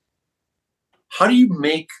 How do you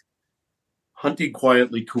make hunting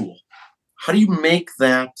quietly cool? How do you make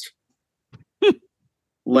that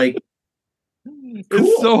like cool?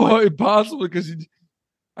 It's so impossible because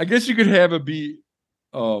I guess you could have it be.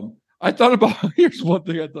 I thought about, here's one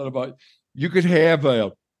thing I thought about. You could have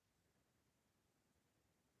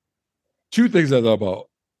two things I thought about.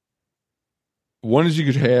 One is you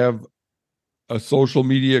could have a social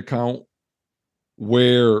media account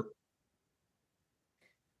where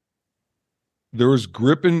there's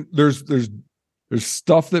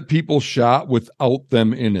stuff that people shot without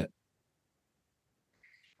them in it.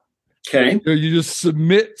 Okay. You just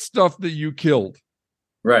submit stuff that you killed.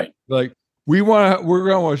 Right. Like we're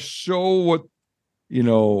going to show what,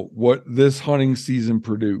 what this hunting season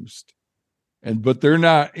produced. But they're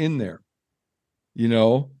not in there,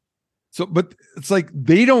 So, but it's like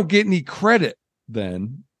they don't get any credit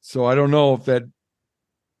then. So I don't know if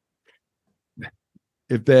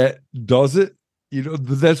that does it.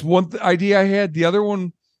 That's one idea I had. The other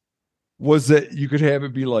one was that you could have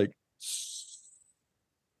it be like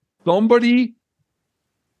somebody.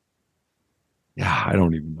 Yeah, I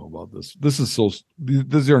don't even know about this.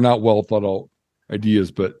 These are not well thought out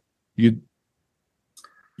ideas, but you'd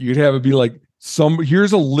have it be like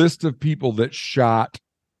here's a list of people that shot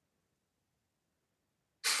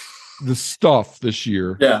the stuff this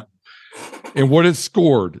year. Yeah. And what it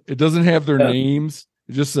scored. It doesn't have their names.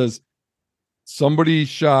 It just says somebody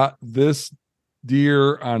shot this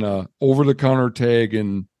deer on a over-the-counter tag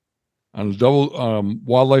on a double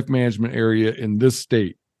wildlife management area in this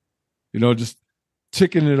state. Just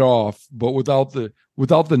ticking it off, but without the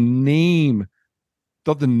name,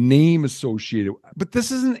 without the name associated. But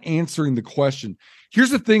this isn't answering the question. Here's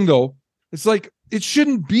the thing, though. It's like it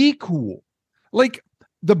shouldn't be cool. Like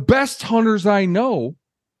the best hunters I know,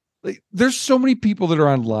 like there's so many people that are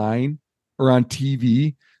online or on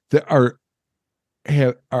TV that are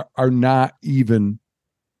not even,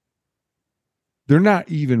 they're not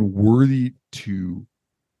even worthy to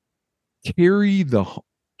carry the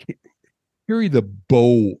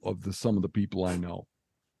bow of some of the people I know.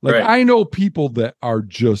 Like right. I know people that are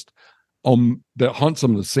just that hunt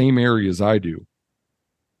some of the same areas I do,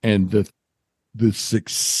 and the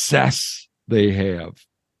success they have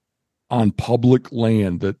on public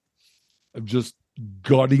land that of just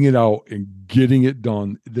gutting it out and getting it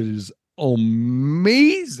done, that is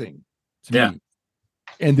amazing to me.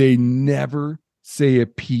 And they never say a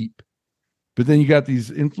peep. But then you got these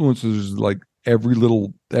influencers, like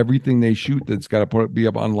everything they shoot that's got to be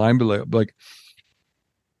up online, but like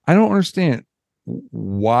I don't understand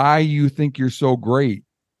why you think you're so great,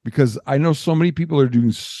 because I know so many people are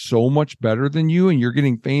doing so much better than you, and you're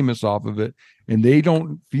getting famous off of it, and they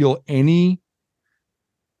don't feel any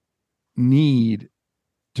need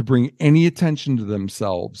to bring any attention to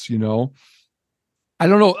themselves. I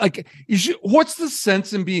don't know. Like, what's the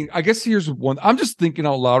sense in being? I guess here's one. I'm just thinking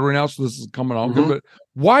out loud right now, so this is coming out good. But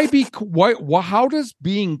why? How does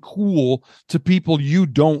being cool to people you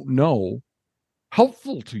don't know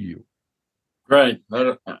helpful to you? Right.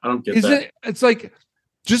 I don't get that. It's like,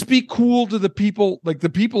 just be cool to the people, like the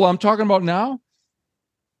people I'm talking about now.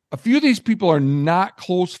 A few of these people are not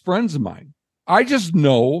close friends of mine. I just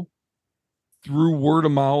know through word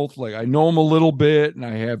of mouth, like I know them a little bit, and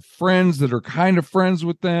I have friends that are kind of friends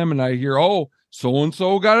with them, and I hear, oh,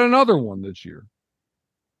 so-and-so got another one this year.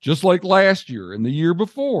 Just like last year and the year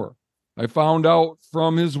before. I found out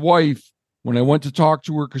from his wife when I went to talk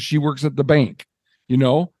to her, because she works at the bank,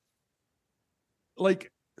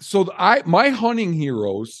 Like, so my hunting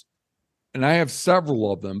heroes, and I have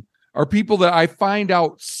several of them, are people that I find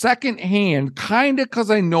out secondhand, kind of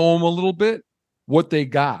because I know them a little bit, what they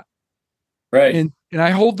got. Right. And I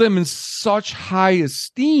hold them in such high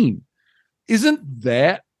esteem. Isn't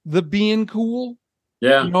that the being cool?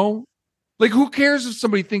 Yeah. Like, who cares if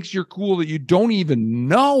somebody thinks you're cool that you don't even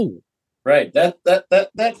know? Right.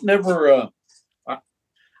 That never,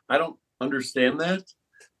 I don't understand that.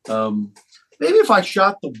 Maybe if I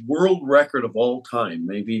shot the world record of all time,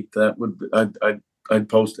 maybe that would, I'd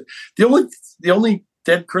post it. The only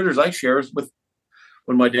dead critters I share is with,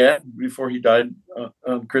 when my dad, before he died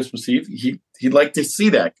on Christmas Eve, he'd like to see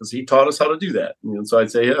that because he taught us how to do that. And so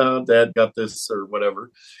I'd say, Dad got this or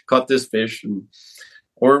whatever, caught this fish,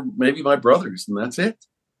 or maybe my brothers, and that's it.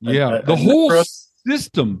 Yeah, the whole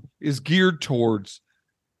system is geared towards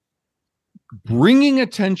bringing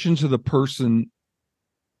attention to the person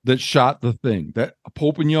that shot the thing. That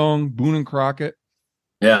Pope and Young, Boone and Crockett.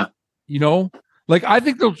 Yeah, like I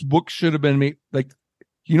think those books should have been made. Like,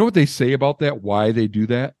 you know what they say about that? Why they do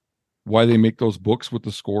that? Why they make those books with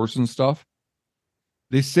the scores and stuff?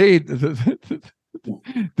 They say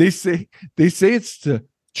they say it's to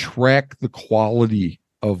track the quality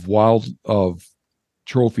of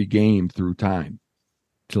trophy game through time.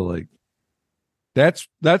 To like, that's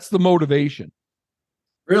the motivation.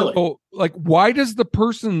 Really? So, like, why does the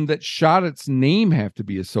person that shot its name have to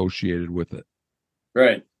be associated with it?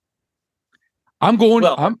 Right. I'm going.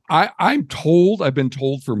 Well, I'm told. I've been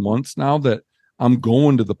told for months now that I'm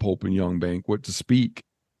going to the Pope and Young banquet to speak.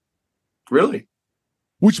 Really?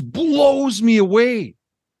 Which blows me away.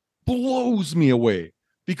 Blows me away,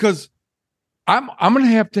 because I'm going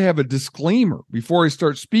to have a disclaimer before I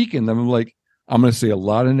start speaking. I'm like, I'm going to say a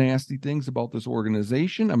lot of nasty things about this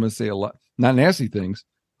organization. I'm going to say a lot, not nasty things.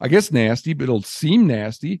 I guess nasty, but it'll seem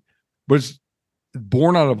nasty. But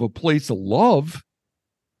born out of a place of love,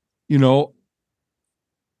 you know,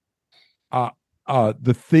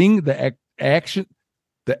 the thing, the action,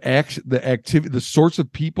 the activity, the sorts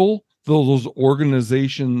of people those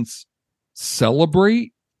organizations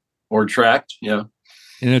celebrate or attract, yeah,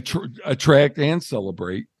 and attract and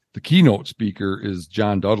celebrate. The keynote speaker is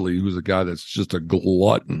John Dudley, who's a guy that's just a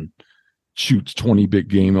glutton, shoots 20 big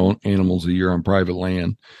game animals a year on private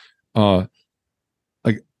land.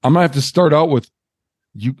 Like, I'm gonna have to start out with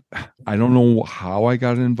you. I don't know how I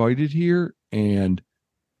got invited here, and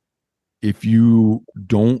if you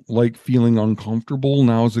don't like feeling uncomfortable,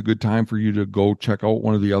 now is a good time for you to go check out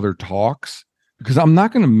one of the other talks, because I'm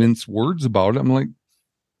not going to mince words about it. I'm like,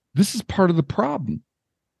 this is part of the problem.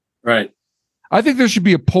 Right. I think there should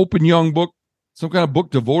be a Pope and Young book, some kind of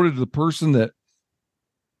book devoted to the person that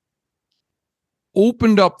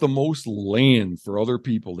opened up the most land for other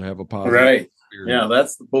people to have a positive right experience. Yeah,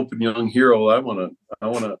 that's the Pope and Young hero I want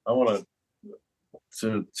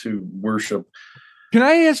to worship. Can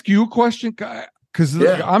I ask you a question? Because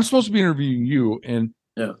I'm supposed to be interviewing you, and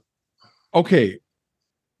okay,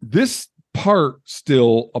 this part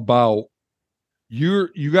still about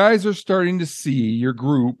you guys are starting to see, your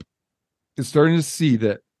group is starting to see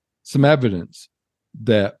that some evidence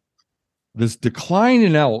that this decline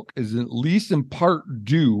in elk is at least in part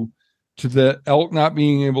due to the elk not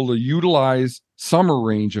being able to utilize summer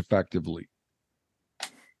range effectively.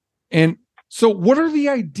 And so what are the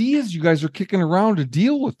ideas you guys are kicking around to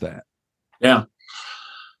deal with that? Yeah.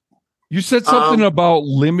 You said something about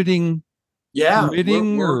limiting. Yeah.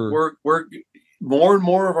 We're more and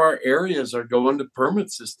more of our areas are going to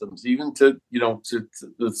permit systems, even to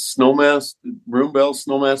the snowmass, Broomville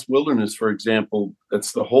Snowmass Wilderness, for example.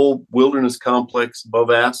 That's the whole wilderness complex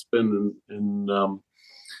above Aspen. And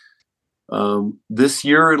this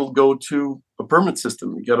year it'll go to a permit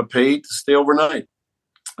system. You got to pay to stay overnight.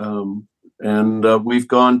 And we've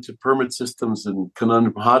gone to permit systems in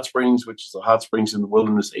Conundrum Hot Springs, which is the hot springs in the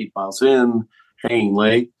wilderness 8 miles in, Hanging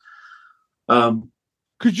Lake.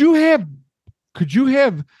 Could you have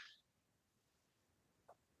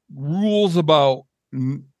rules about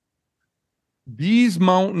these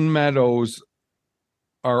mountain meadows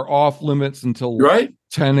are off limits until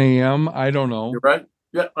 10 a.m.? I don't know. You're right.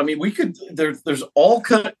 Yeah, I mean, we could. There's all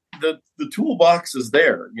kind. The toolbox is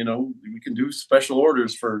there. We can do special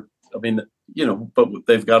orders for. I mean, but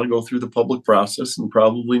they've got to go through the public process and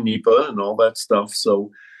probably NEPA and all that stuff.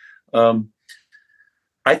 So,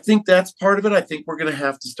 I think that's part of it. I think we're going to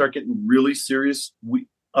have to start getting really serious.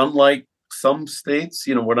 Unlike some states,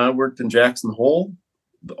 when I worked in Jackson Hole,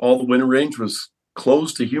 all the winter range was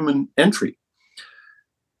closed to human entry.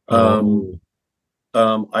 I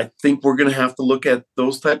think we're going to have to look at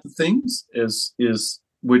those type of things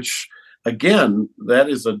which again, that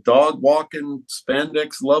is a dog walking,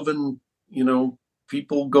 spandex loving,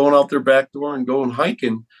 people going out their back door and going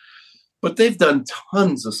hiking. But they've done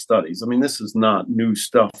tons of studies. I mean, this is not new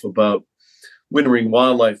stuff about wintering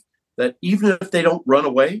wildlife, that even if they don't run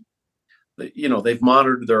away, they've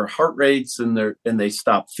monitored their heart rates and they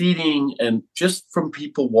stop feeding, and just from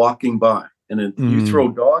people walking by. And then you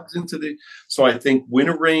throw dogs into so I think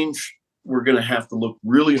winter range, we're going to have to look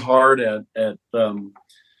really hard at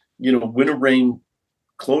winter range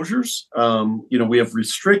closures. We have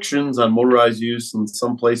restrictions on motorized use in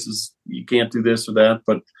some places. You can't do this or that.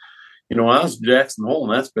 But, I was in Jackson Hole,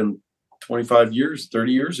 and that's been 25 years,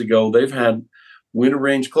 30 years ago. They've had winter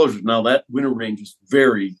range closures. Now, that winter range is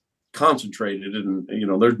very concentrated, and,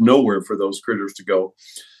 there's nowhere for those critters to go.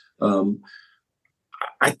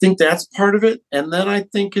 I think that's part of it. And then I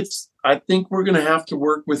think we're going to have to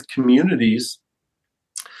work with communities,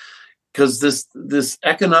 because this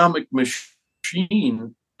economic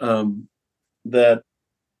machine that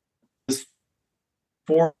this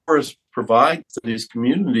forest provides to these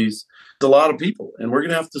communities is a lot of people. And we're going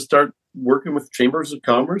to have to start working with chambers of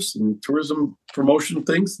commerce and tourism promotion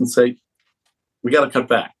things and say, we got to cut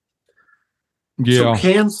back. Yeah. So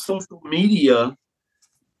can social media,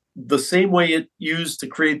 the same way it used to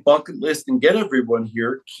create bucket list and get everyone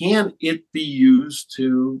here, can it be used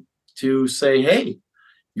to say, hey,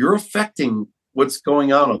 you're affecting what's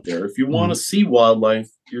going on out there. If you want to see wildlife,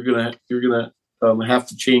 you're gonna have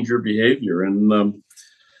to change your behavior. And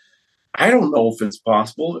I don't know if it's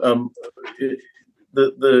possible.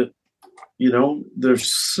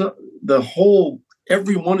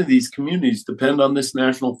 Every one of these communities depend on this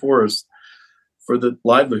national forest for the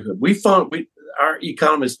livelihood. Our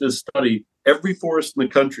economists did a study, every forest in the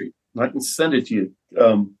country. I can send it to you.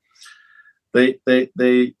 They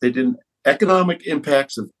did economic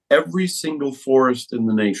impacts of every single forest in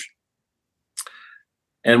the nation.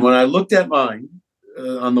 And when I looked at mine,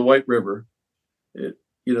 on the White River.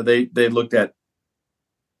 They looked at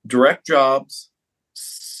direct jobs,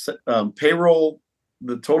 payroll,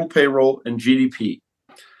 the total payroll, and GDP.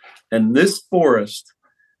 And this forest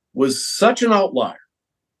was such an outlier,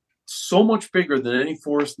 so much bigger than any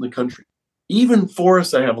forest in the country. Even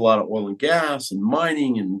forests that have a lot of oil and gas and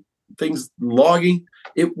mining and things, logging,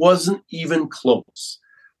 it wasn't even close.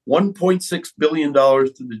 $1.6 billion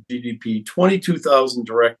to the GDP, 22,000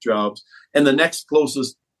 direct jobs, and the next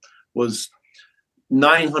closest was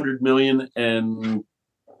 900 million and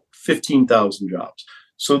 15,000 jobs.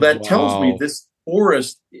 So that tells me this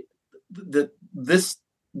forest, the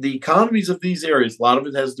economies of these areas, a lot of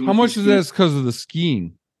it has to do with how much of that is because of the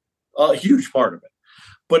skiing? A huge part of it.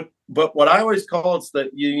 But what I always call it's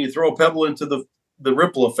that you throw a pebble into the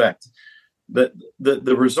ripple effect.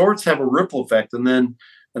 The resorts have a ripple effect, and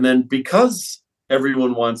then because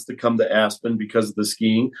everyone wants to come to Aspen because of the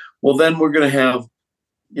skiing, well, then we're going to have,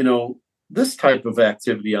 this type of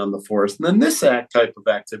activity on the forest, and then this type of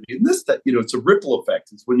activity, and it's a ripple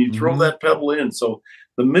effect. It's when you throw that pebble in. So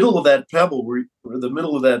the middle of that pebble, or the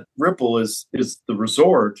middle of that ripple, is the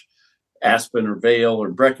resort, Aspen or Vail or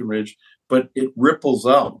Breckenridge, but it ripples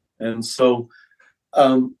out. And so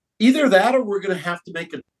either that, or we're going to have to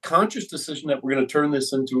make a conscious decision that we're going to turn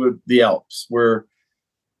this into the Alps, where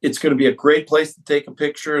it's going to be a great place to take a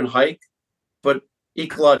picture and hike, but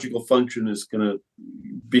ecological function is going to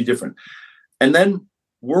be different. And then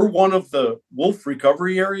we're one of the wolf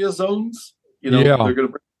recovery area zones. They're going to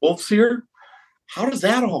bring wolves here. How does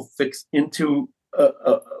that all fix into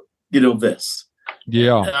this?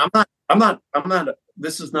 Yeah. And I'm not.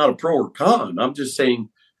 This is not a pro or con. I'm just saying.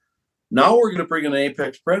 Now we're going to bring an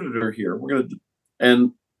apex predator here.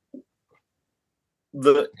 And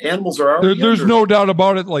the animals are already. There's no doubt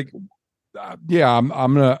about it. Like, I'm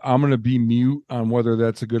gonna be mute on whether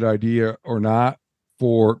that's a good idea or not.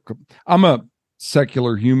 I'm a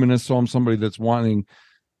secular humanist, so I'm somebody that's wanting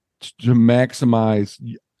to maximize.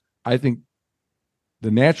 I think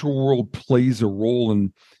the natural world plays a role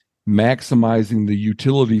in maximizing the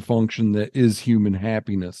utility function that is human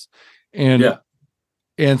happiness, and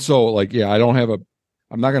so I don't have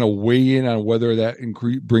I'm not going to weigh in on whether that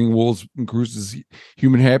bring wolves increases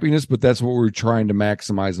human happiness, but that's what we're trying to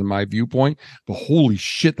maximize in my viewpoint. But holy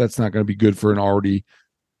shit, that's not going to be good for an already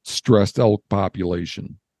stressed elk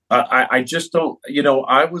population. I just don't,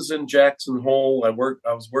 I was in Jackson Hole. I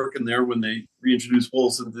was working there when they reintroduced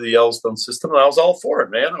wolves into the Yellowstone system, and I was all for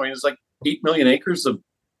it, man. I mean, it's like 8 million acres of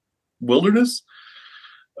wilderness.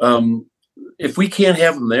 If we can't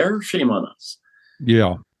have them there, shame on us.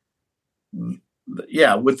 Yeah.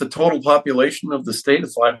 Yeah, with the total population of the state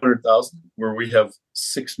of 500,000, where we have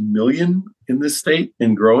 6 million in this state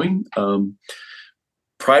and growing,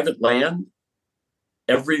 private land,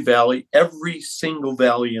 every single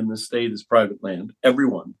valley in the state is private land.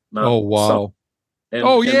 Everyone. Oh, wow.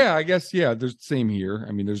 I guess, there's the same here.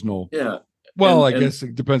 I mean, there's no. Yeah. Well, I guess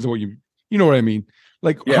it depends on what you know what I mean?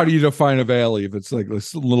 Like, how do you define a valley? If it's like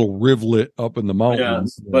this little rivulet up in the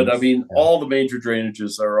mountains. Yeah, but I mean, all the major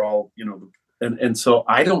drainages are all, and so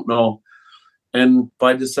I don't know. And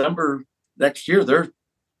by December next year,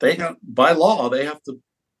 they have, by law, they have to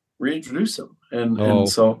reintroduce them. And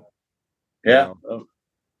so, a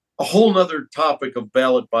whole nother topic of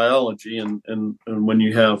ballot biology. And when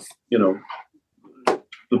you have,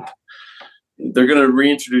 they're going to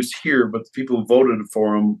reintroduce here, but the people who voted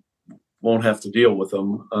for them won't have to deal with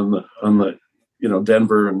them on the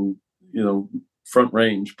Denver and, Front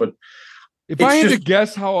Range. But if I had to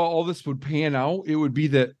guess how all this would pan out, it would be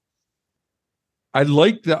that I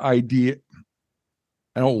like the idea.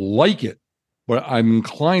 I don't like it, but I'm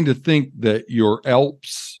inclined to think that your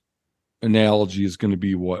Alps analogy is going to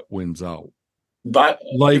be what wins out. But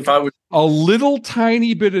like a little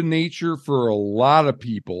tiny bit of nature for a lot of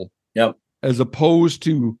people, as opposed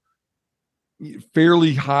to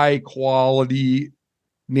fairly high quality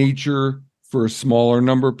nature for a smaller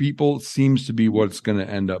number of people, it seems to be what it's going to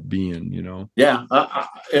end up being, Yeah.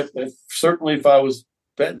 Certainly if I was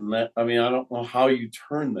betting that, I mean, I don't know how you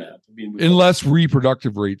turn that. I mean, unless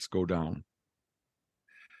reproductive rates go down.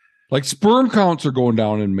 Like sperm counts are going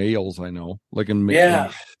down in males, I know. Like in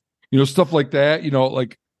stuff like that,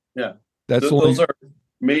 those are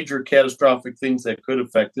major catastrophic things that could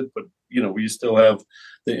affect it, but we still have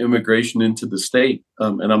the immigration into the state.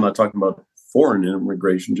 And I'm not talking about foreign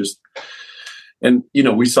immigration,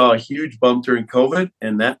 we saw a huge bump during COVID,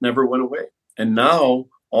 and that never went away. And now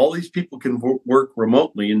all these people can work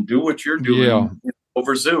remotely and do what you're doing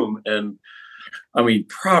over Zoom. And I mean,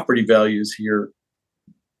 property values here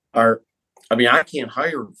I can't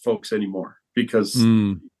hire folks anymore because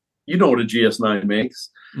you know what a GS9 makes.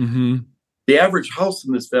 Mm-hmm. The average house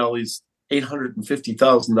in this valley is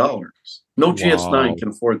 $850,000. No GS9 can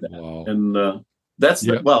afford that. Wow. And that's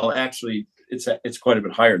actually it's quite a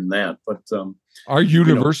bit higher than that. But our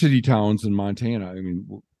university towns in Montana, I mean,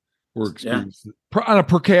 we're experiencing on a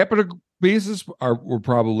per capita basis. We're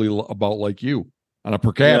probably about like you on a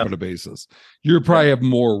per capita basis. You probably have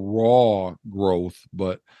more raw growth,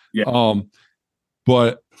 but our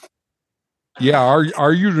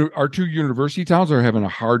two university towns are having a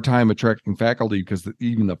hard time attracting faculty because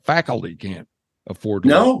even the faculty can't afford to.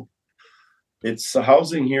 No, it's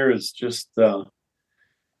housing here is just the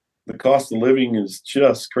cost of living is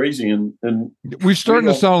just crazy, and we're starting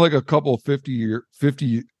to sound like a couple of 50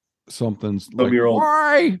 somethings. Like,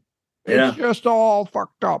 why? It's just all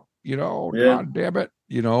fucked up, God damn it,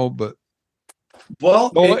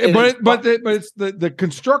 but it's the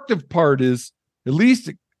constructive part is at least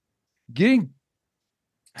getting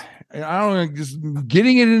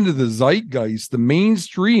it into the zeitgeist, the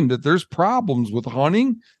mainstream, that there's problems with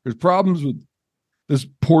hunting. There's problems with this,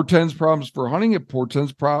 portends problems for hunting. It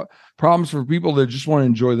portends problems for people that just want to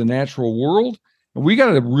enjoy the natural world. And we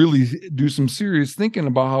got to really do some serious thinking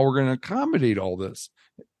about how we're going to accommodate all this.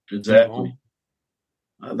 Exactly.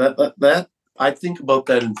 That I think about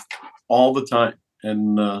that all the time,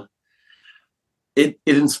 and it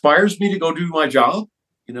inspires me to go do my job.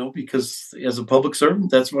 Because as a public servant,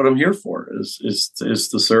 that's what I'm here for, is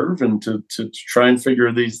to serve and to try and figure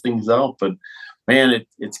these things out. But man,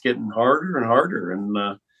 it's getting harder and harder, and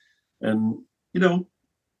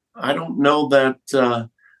I don't know that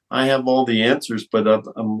I have all the answers, but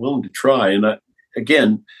I'm willing to try. And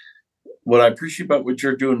again, what I appreciate about what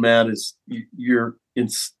you're doing, Matt, is you're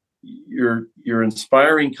inspiring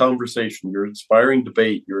conversation, you're inspiring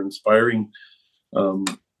debate, you're inspiring,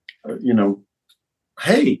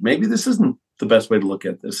 hey, maybe this isn't the best way to look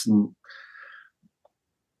at this. And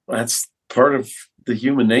that's part of the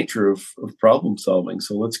human nature of problem solving.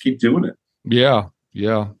 So let's keep doing it. Yeah,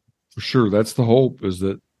 for sure. That's the hope, is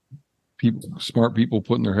that smart people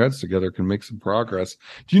putting their heads together can make some progress.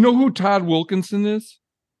 Do you know who Todd Wilkinson is?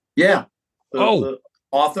 Yeah. The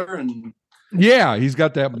author. And yeah, he's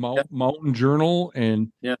got that Mountain Journal,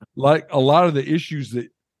 and like a lot of the issues that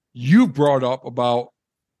you brought up about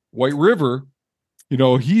White River,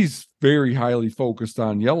 he's very highly focused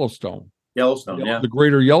on Yellowstone, the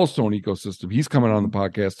greater Yellowstone ecosystem. He's coming on the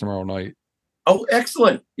podcast tomorrow night. Oh,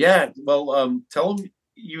 excellent. Yeah. Well, tell him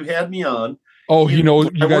you had me on. Oh, he knows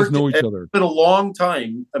you guys know each other. It's been a long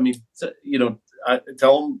time. I mean, I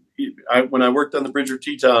tell him when I worked on the Bridger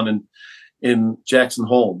Teton in Jackson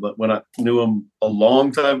Hole, but when I knew him a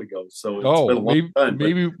long time ago. So it's been a long time.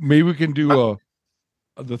 Maybe we can do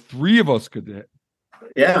the three of us could.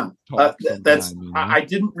 I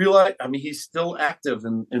didn't realize. I mean, he's still active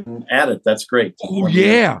and at it. That's great. Oh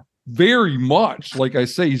yeah, very much. Like I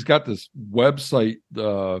say, he's got this website,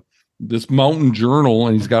 this Mountain Journal,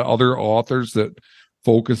 and he's got other authors that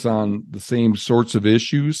focus on the same sorts of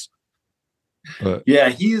issues. Yeah,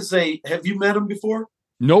 he is have you met him before?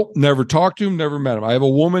 Nope, never talked to him, never met him. I have a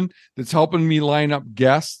woman that's helping me line up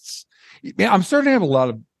guests. Man, I'm starting to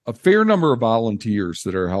have a fair number of volunteers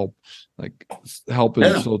that are helping.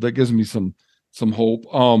 Yeah. So that gives me some hope.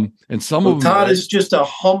 And some of them, Todd is just a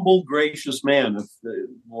humble, gracious man.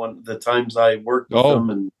 One of the times I worked with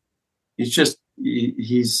him, and he's just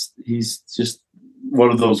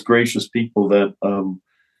one of those gracious people that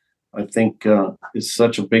I think is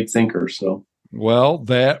such a big thinker. So, well,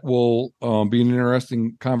 that will be an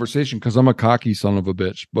interesting conversation, because I'm a cocky son of a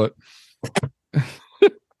bitch, but.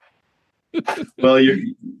 Well,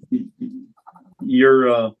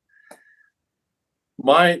 you're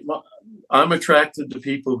I'm attracted to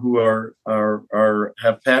people who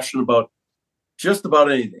have passion about just about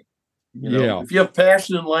anything. If you have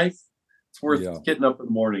passion in life, it's worth getting up in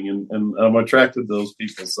the morning, and I'm attracted to those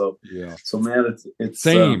people. So so man, it's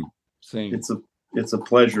same. It's a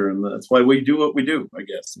pleasure, and that's why we do what we do, I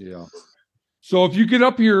guess. Yeah. So if you get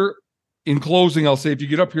up here, in closing, I'll say, if you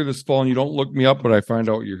get up here this fall and you don't look me up, but I find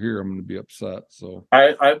out you're here, I'm going to be upset. So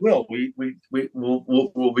I will.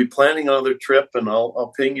 We'll be planning another trip, and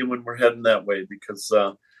I'll ping you when we're heading that way, because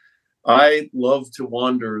I love to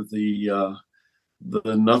wander the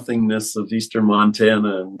nothingness of Eastern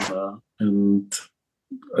Montana, and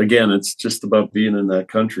again, it's just about being in that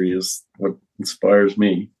country is what inspires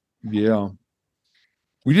me. Yeah,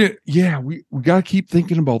 we got to keep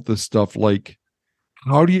thinking about this stuff. Like,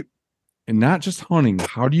 how do you? And not just hunting.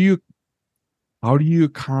 How do you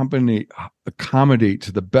accommodate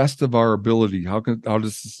to the best of our ability? How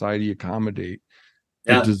does society accommodate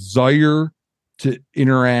the desire to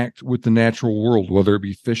interact with the natural world, whether it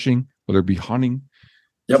be fishing, whether it be hunting,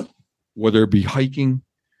 whether it be hiking.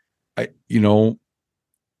 In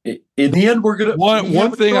the end, we're gonna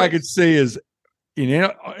one thing I could say is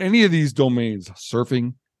in any of these domains,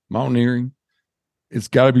 surfing, mountaineering, it's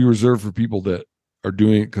got to be reserved for people that are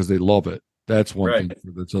doing it because they love it. That's one thing.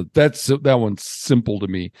 So that one's simple to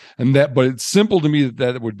me, but it's simple to me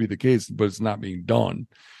that would be the case, but it's not being done.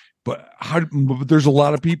 But there's a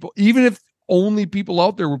lot of people, even if only people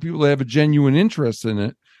out there were people that have a genuine interest in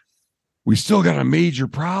it, we still got a major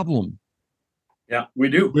problem. Yeah, we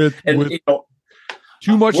do. With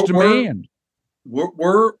too much demand.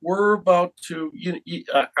 We're about to.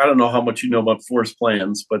 I don't know how much you know about forest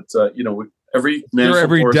plans, but every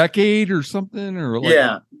decade or something, or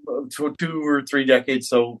 2 or 3 decades.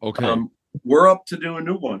 So we're up to do a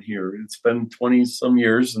new one here. It's been 20 some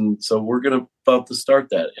years, and so we're about to start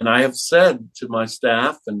that. And I have said to my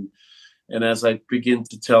staff, and as I begin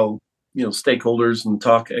to tell stakeholders and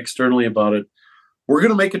talk externally about it, we're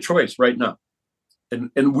going to make a choice right now.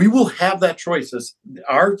 And we will have that choice. As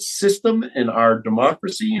our system and our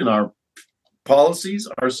democracy and our policies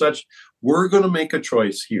are such, we're going to make a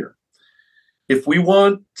choice here. If we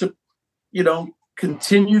want to,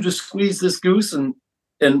 continue to squeeze this goose and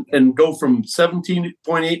go from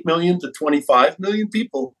 17.8 million to 25 million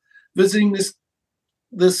people visiting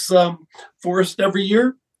this forest every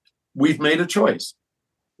year, we've made a choice.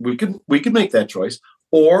 We can make that choice,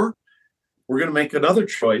 or we're going to make another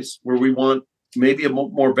choice where we want maybe a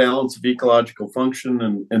more balance of ecological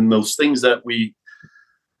function and those things that we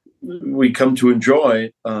come to enjoy.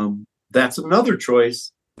 That's another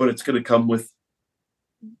choice, but it's going to come with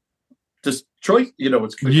just choice.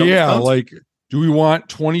 It's going to come with like, do we want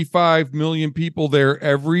 25 million people there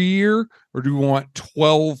every year, or do we want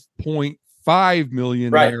 12.5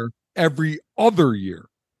 million there every other year?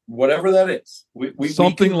 Whatever that is,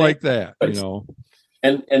 something like that,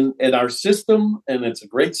 And our system, and it's a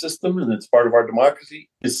great system, and it's part of our democracy,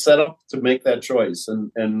 is set up to make that choice. So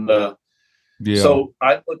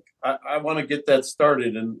I want to get that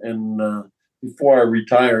started, and before I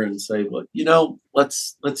retire, and say, look,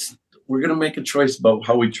 we're going to make a choice about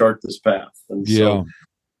how we chart this path. And so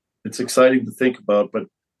it's exciting to think about, but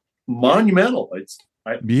monumental. It's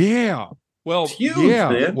huge.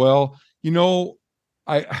 Man. Well,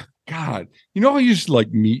 how you just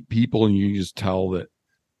meet people and you just tell that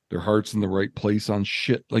their heart's in the right place on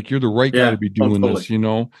shit. Like, you're the right guy to be doing this,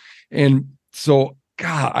 And so,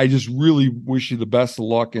 God, I just really wish you the best of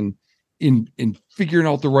luck in figuring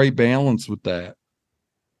out the right balance with that.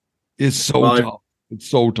 It's so tough. It's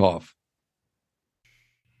so tough.